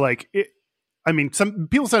sweet to like it. I mean, some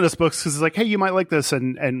people send us books because it's like, hey, you might like this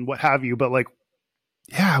and what have you. But like,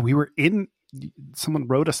 yeah, someone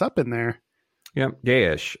wrote us up in there. Yeah,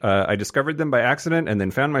 gayish. I discovered them by accident and then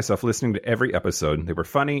found myself listening to every episode. They were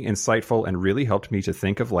funny, insightful, and really helped me to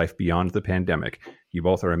think of life beyond the pandemic. You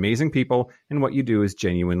both are amazing people, and what you do is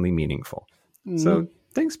genuinely meaningful. So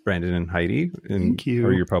thanks, Brandon and Heidi. Thank you.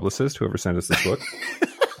 Or your publicist, whoever sent us this book.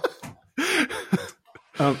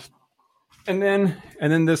 And then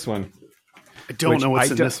this one. I don't know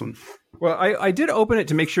what's in this one. Well, I did open it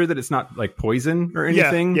to make sure that it's not like poison or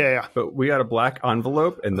anything. Yeah. But we got a black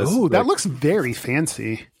envelope, and this. Oh, that looks very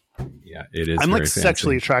fancy. Yeah, it is. I'm very like fancy.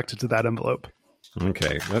 sexually attracted to that envelope.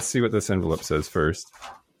 Okay, let's see what this envelope says first.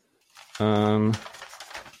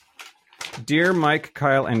 Dear Mike,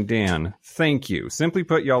 Kyle, and Dan, thank you. Simply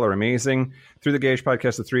put, y'all are amazing. Through the Gayish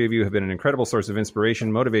podcast, the three of you have been an incredible source of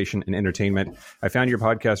inspiration, motivation, and entertainment. I found your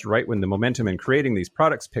podcast right when the momentum in creating these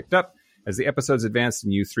products picked up. As the episodes advanced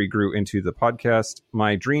and you three grew into the podcast,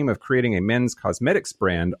 my dream of creating a men's cosmetics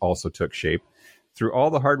brand also took shape. Through all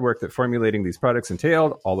the hard work that formulating these products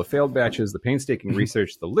entailed, all the failed batches, the painstaking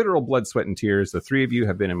research, the literal blood, sweat, and tears, the three of you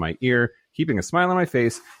have been in my ear, keeping a smile on my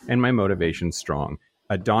face and my motivation strong.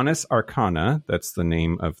 Adonis Arcana, that's the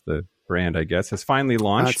name of the brand, I guess, has finally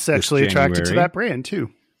launched. That's actually attracted to that brand,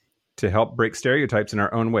 too. To help break stereotypes in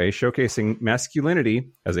our own way, showcasing masculinity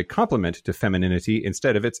as a complement to femininity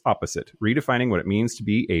instead of its opposite, redefining what it means to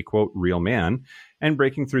be a, quote, real man, and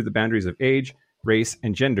breaking through the boundaries of age, race,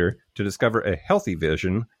 and gender to discover a healthy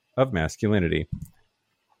vision of masculinity.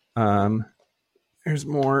 There's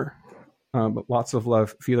more. Lots of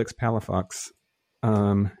love. Felix Palafox.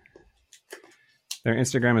 Their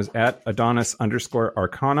Instagram is at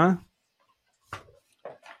Adonis_Arcana.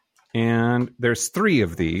 And there's 3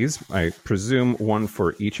 of these. I presume one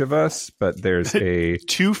for each of us, but there's a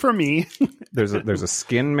 2 for me. there's a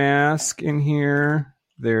skin mask in here.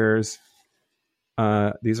 There's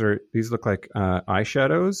these look like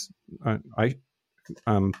eyeshadows.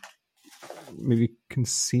 Maybe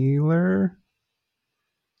concealer.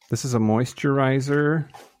 This is a moisturizer.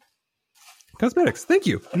 Cosmetics. Thank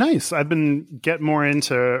you. Nice. I've been getting more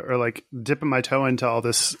into, or like dipping my toe into all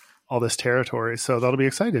this territory, so that'll be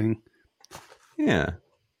exciting. Yeah,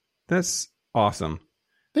 that's awesome.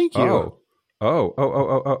 Thank you.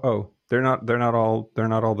 Oh. They're not all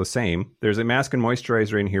the same. There's a mask and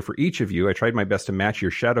moisturizer in here for each of you. I tried my best to match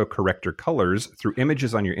your shadow corrector colors through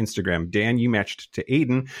images on your Instagram. Dan, you matched to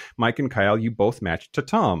Aiden. Mike and Kyle, you both matched to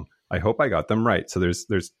Tom. I hope I got them right. So there's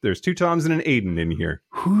 2 Toms and an Aiden in here.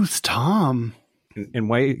 Who's Tom? And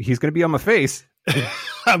why he's going to be on my face.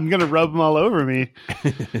 I'm going to rub them all over me.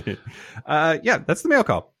 Yeah, that's the mail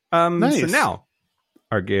call. Nice. So now,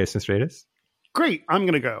 our gayest and straightest. Great. I'm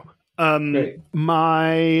going to go. Great.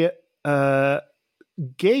 My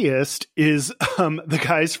gayest is the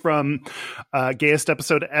guys from Gayest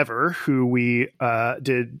Episode Ever, who we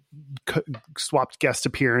did swapped guest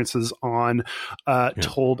appearances on,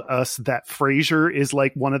 told us that Frasier is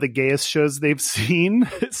like one of the gayest shows they've seen.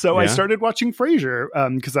 So I started watching Frasier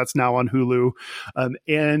because that's now on Hulu,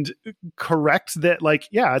 and correct that, like,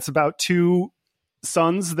 yeah, it's about 2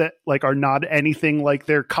 sons that like are not anything like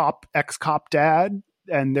their ex-cop dad.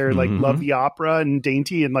 And they're like love the opera and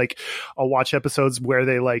dainty, and like I'll watch episodes where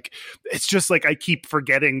they like, it's just like I keep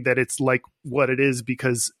forgetting that it's like what it is,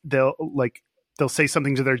 because they'll say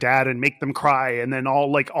something to their dad and make them cry, and then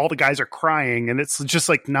all the guys are crying, and it's just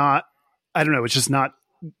like not, I don't know, it's just not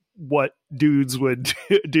what dudes would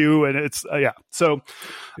do, and it's so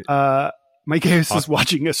my gayest is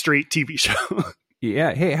watching a straight TV show.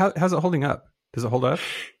 Yeah. Hey, how's it holding up? Does it hold up?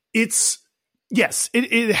 Yes,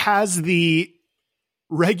 it has the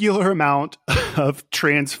regular amount of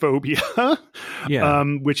transphobia,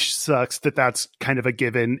 which sucks that's kind of a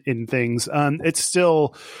given in things. I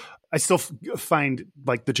still find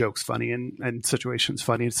like the jokes funny and situations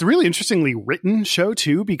funny. It's a really interestingly written show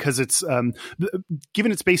too, because it's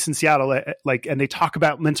given it's based in Seattle, and they talk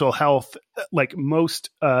about mental health. Like most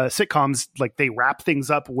sitcoms, like they wrap things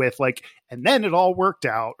up with like, and then it all worked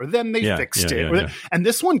out, or then they fixed it. Yeah. And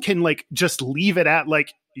this one can like just leave it at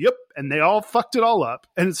like, yep, and they all fucked it all up.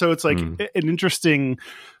 And so it's like an interesting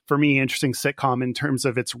sitcom in terms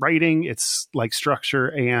of its writing, its like structure,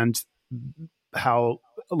 and how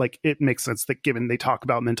like it makes sense that given they talk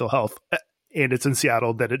about mental health and it's in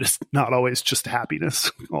Seattle, that it is not always just happiness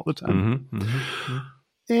all the time.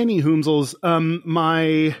 Any hoomsels.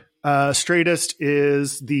 My straightest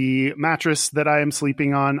is the mattress that I am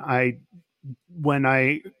sleeping on. When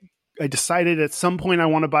I decided at some point I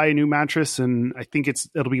want to buy a new mattress, and I think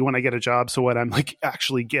it'll be when I get a job. So when I'm like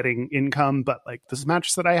actually getting income, but like this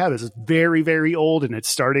mattress that I have is very, very old, and it's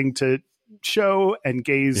starting to show, and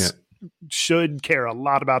gays should care a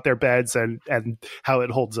lot about their beds and how it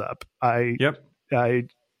holds up. I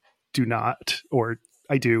do not, or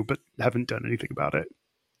I do, but haven't done anything about it.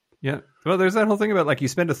 Yeah. Well, there's that whole thing about like you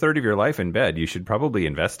spend a third of your life in bed. You should probably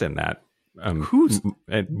invest in that.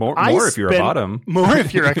 More if you're a bottom, more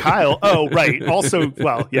if you're a Kyle. Oh, right. Also,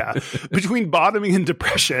 well, yeah. Between bottoming and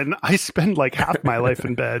depression, I spend like half my life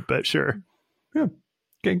in bed. But sure. Yeah.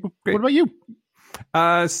 Okay. Great. What about you?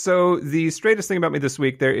 So the straightest thing about me this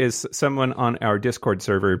week, there is someone on our Discord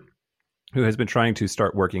server who has been trying to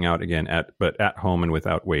start working out again but at home and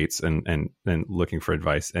without weights and looking for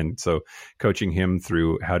advice. And so coaching him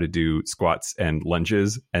through how to do squats and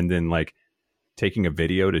lunges, and then like taking a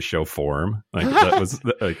video to show form. Like that was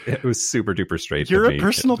it was super duper straight. You're a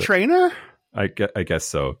personal trainer? I guess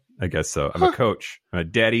so. I'm a coach. I'm a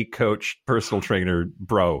daddy coach, personal trainer,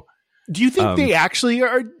 bro. Do you think they actually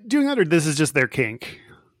are doing that, or this is just their kink?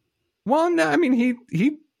 Well, no, I mean, he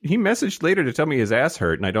messaged later to tell me his ass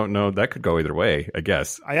hurt, and I don't know. That could go either way, I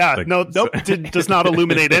guess. Yeah, like, does not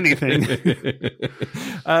illuminate anything.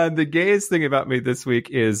 The gayest thing about me this week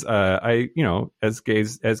is I, as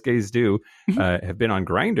gays do, have been on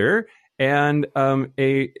Grindr, and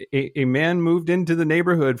a man moved into the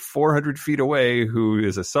neighborhood 400 feet away who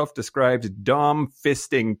is a self-described dom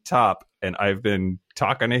fisting top, and I've been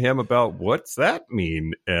talking to him about what's that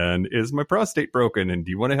mean, and is my prostate broken, and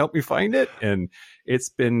do you want to help me find it? And it's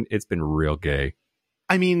been real gay.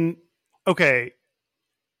 I mean, okay,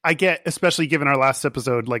 I get, especially given our last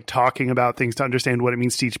episode, like talking about things to understand what it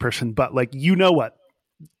means to each person, but like, you know what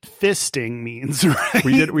fisting means, right?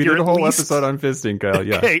 We did a whole episode on fisting, Kyle.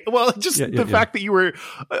 Yeah. Okay. Well, just the fact that you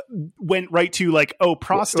went right to like, oh,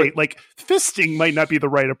 prostate, like fisting might not be the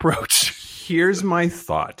right approach. Here's my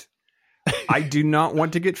thought. I do not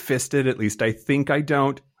want to get fisted. At least I think I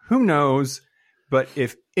don't. Who knows? But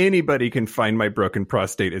if anybody can find my broken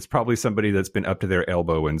prostate, it's probably somebody that's been up to their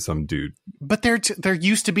elbow in some dude. But they're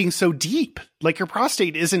used to being so deep. Like your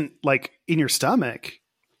prostate isn't like in your stomach.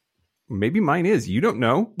 Maybe mine is. You don't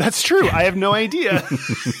know. That's true. I have no idea.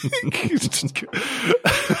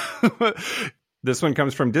 This one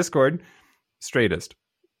comes from Discord. Straightest.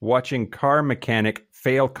 Watching car mechanic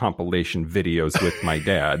fail compilation videos with my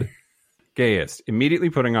dad. Gayest. Immediately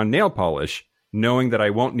putting on nail polish, knowing that I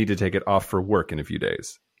won't need to take it off for work in a few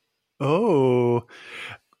days. Oh,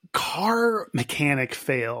 car mechanic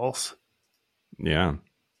fails. Yeah.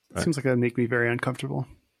 Seems like that would make me very uncomfortable.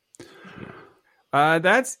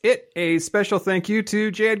 That's it. A special thank you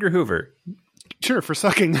to J. Edgar Hoover. Sure, for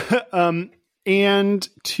sucking. And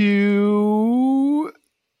to,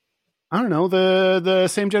 I don't know, the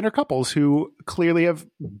same gender couples who clearly have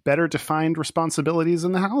better defined responsibilities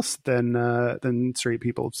in the house than straight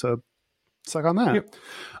people. So suck on that.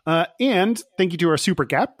 Yep. And thank you to our super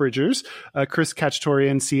gap bridgers, Chris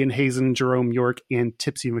Kachtorian, Cian Hazen, Jerome York, and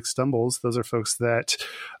Tipsy McStumbles. Those are folks that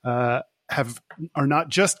are not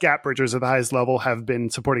just gap bridgers at the highest level, have been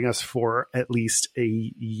supporting us for at least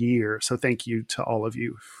a year. So thank you to all of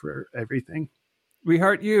you for everything. We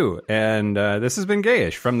heart you. And this has been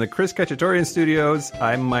Gayish from the Chris Kachtorian Studios.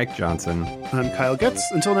 I'm Mike Johnson. I'm Kyle Getz.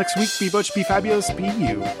 Until next week, be butch, be fabulous, be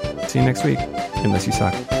you. See you next week, unless you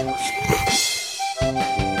suck.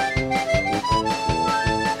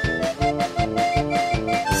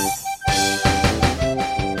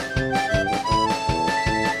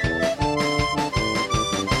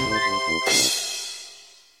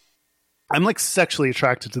 I'm like sexually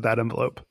attracted to that envelope.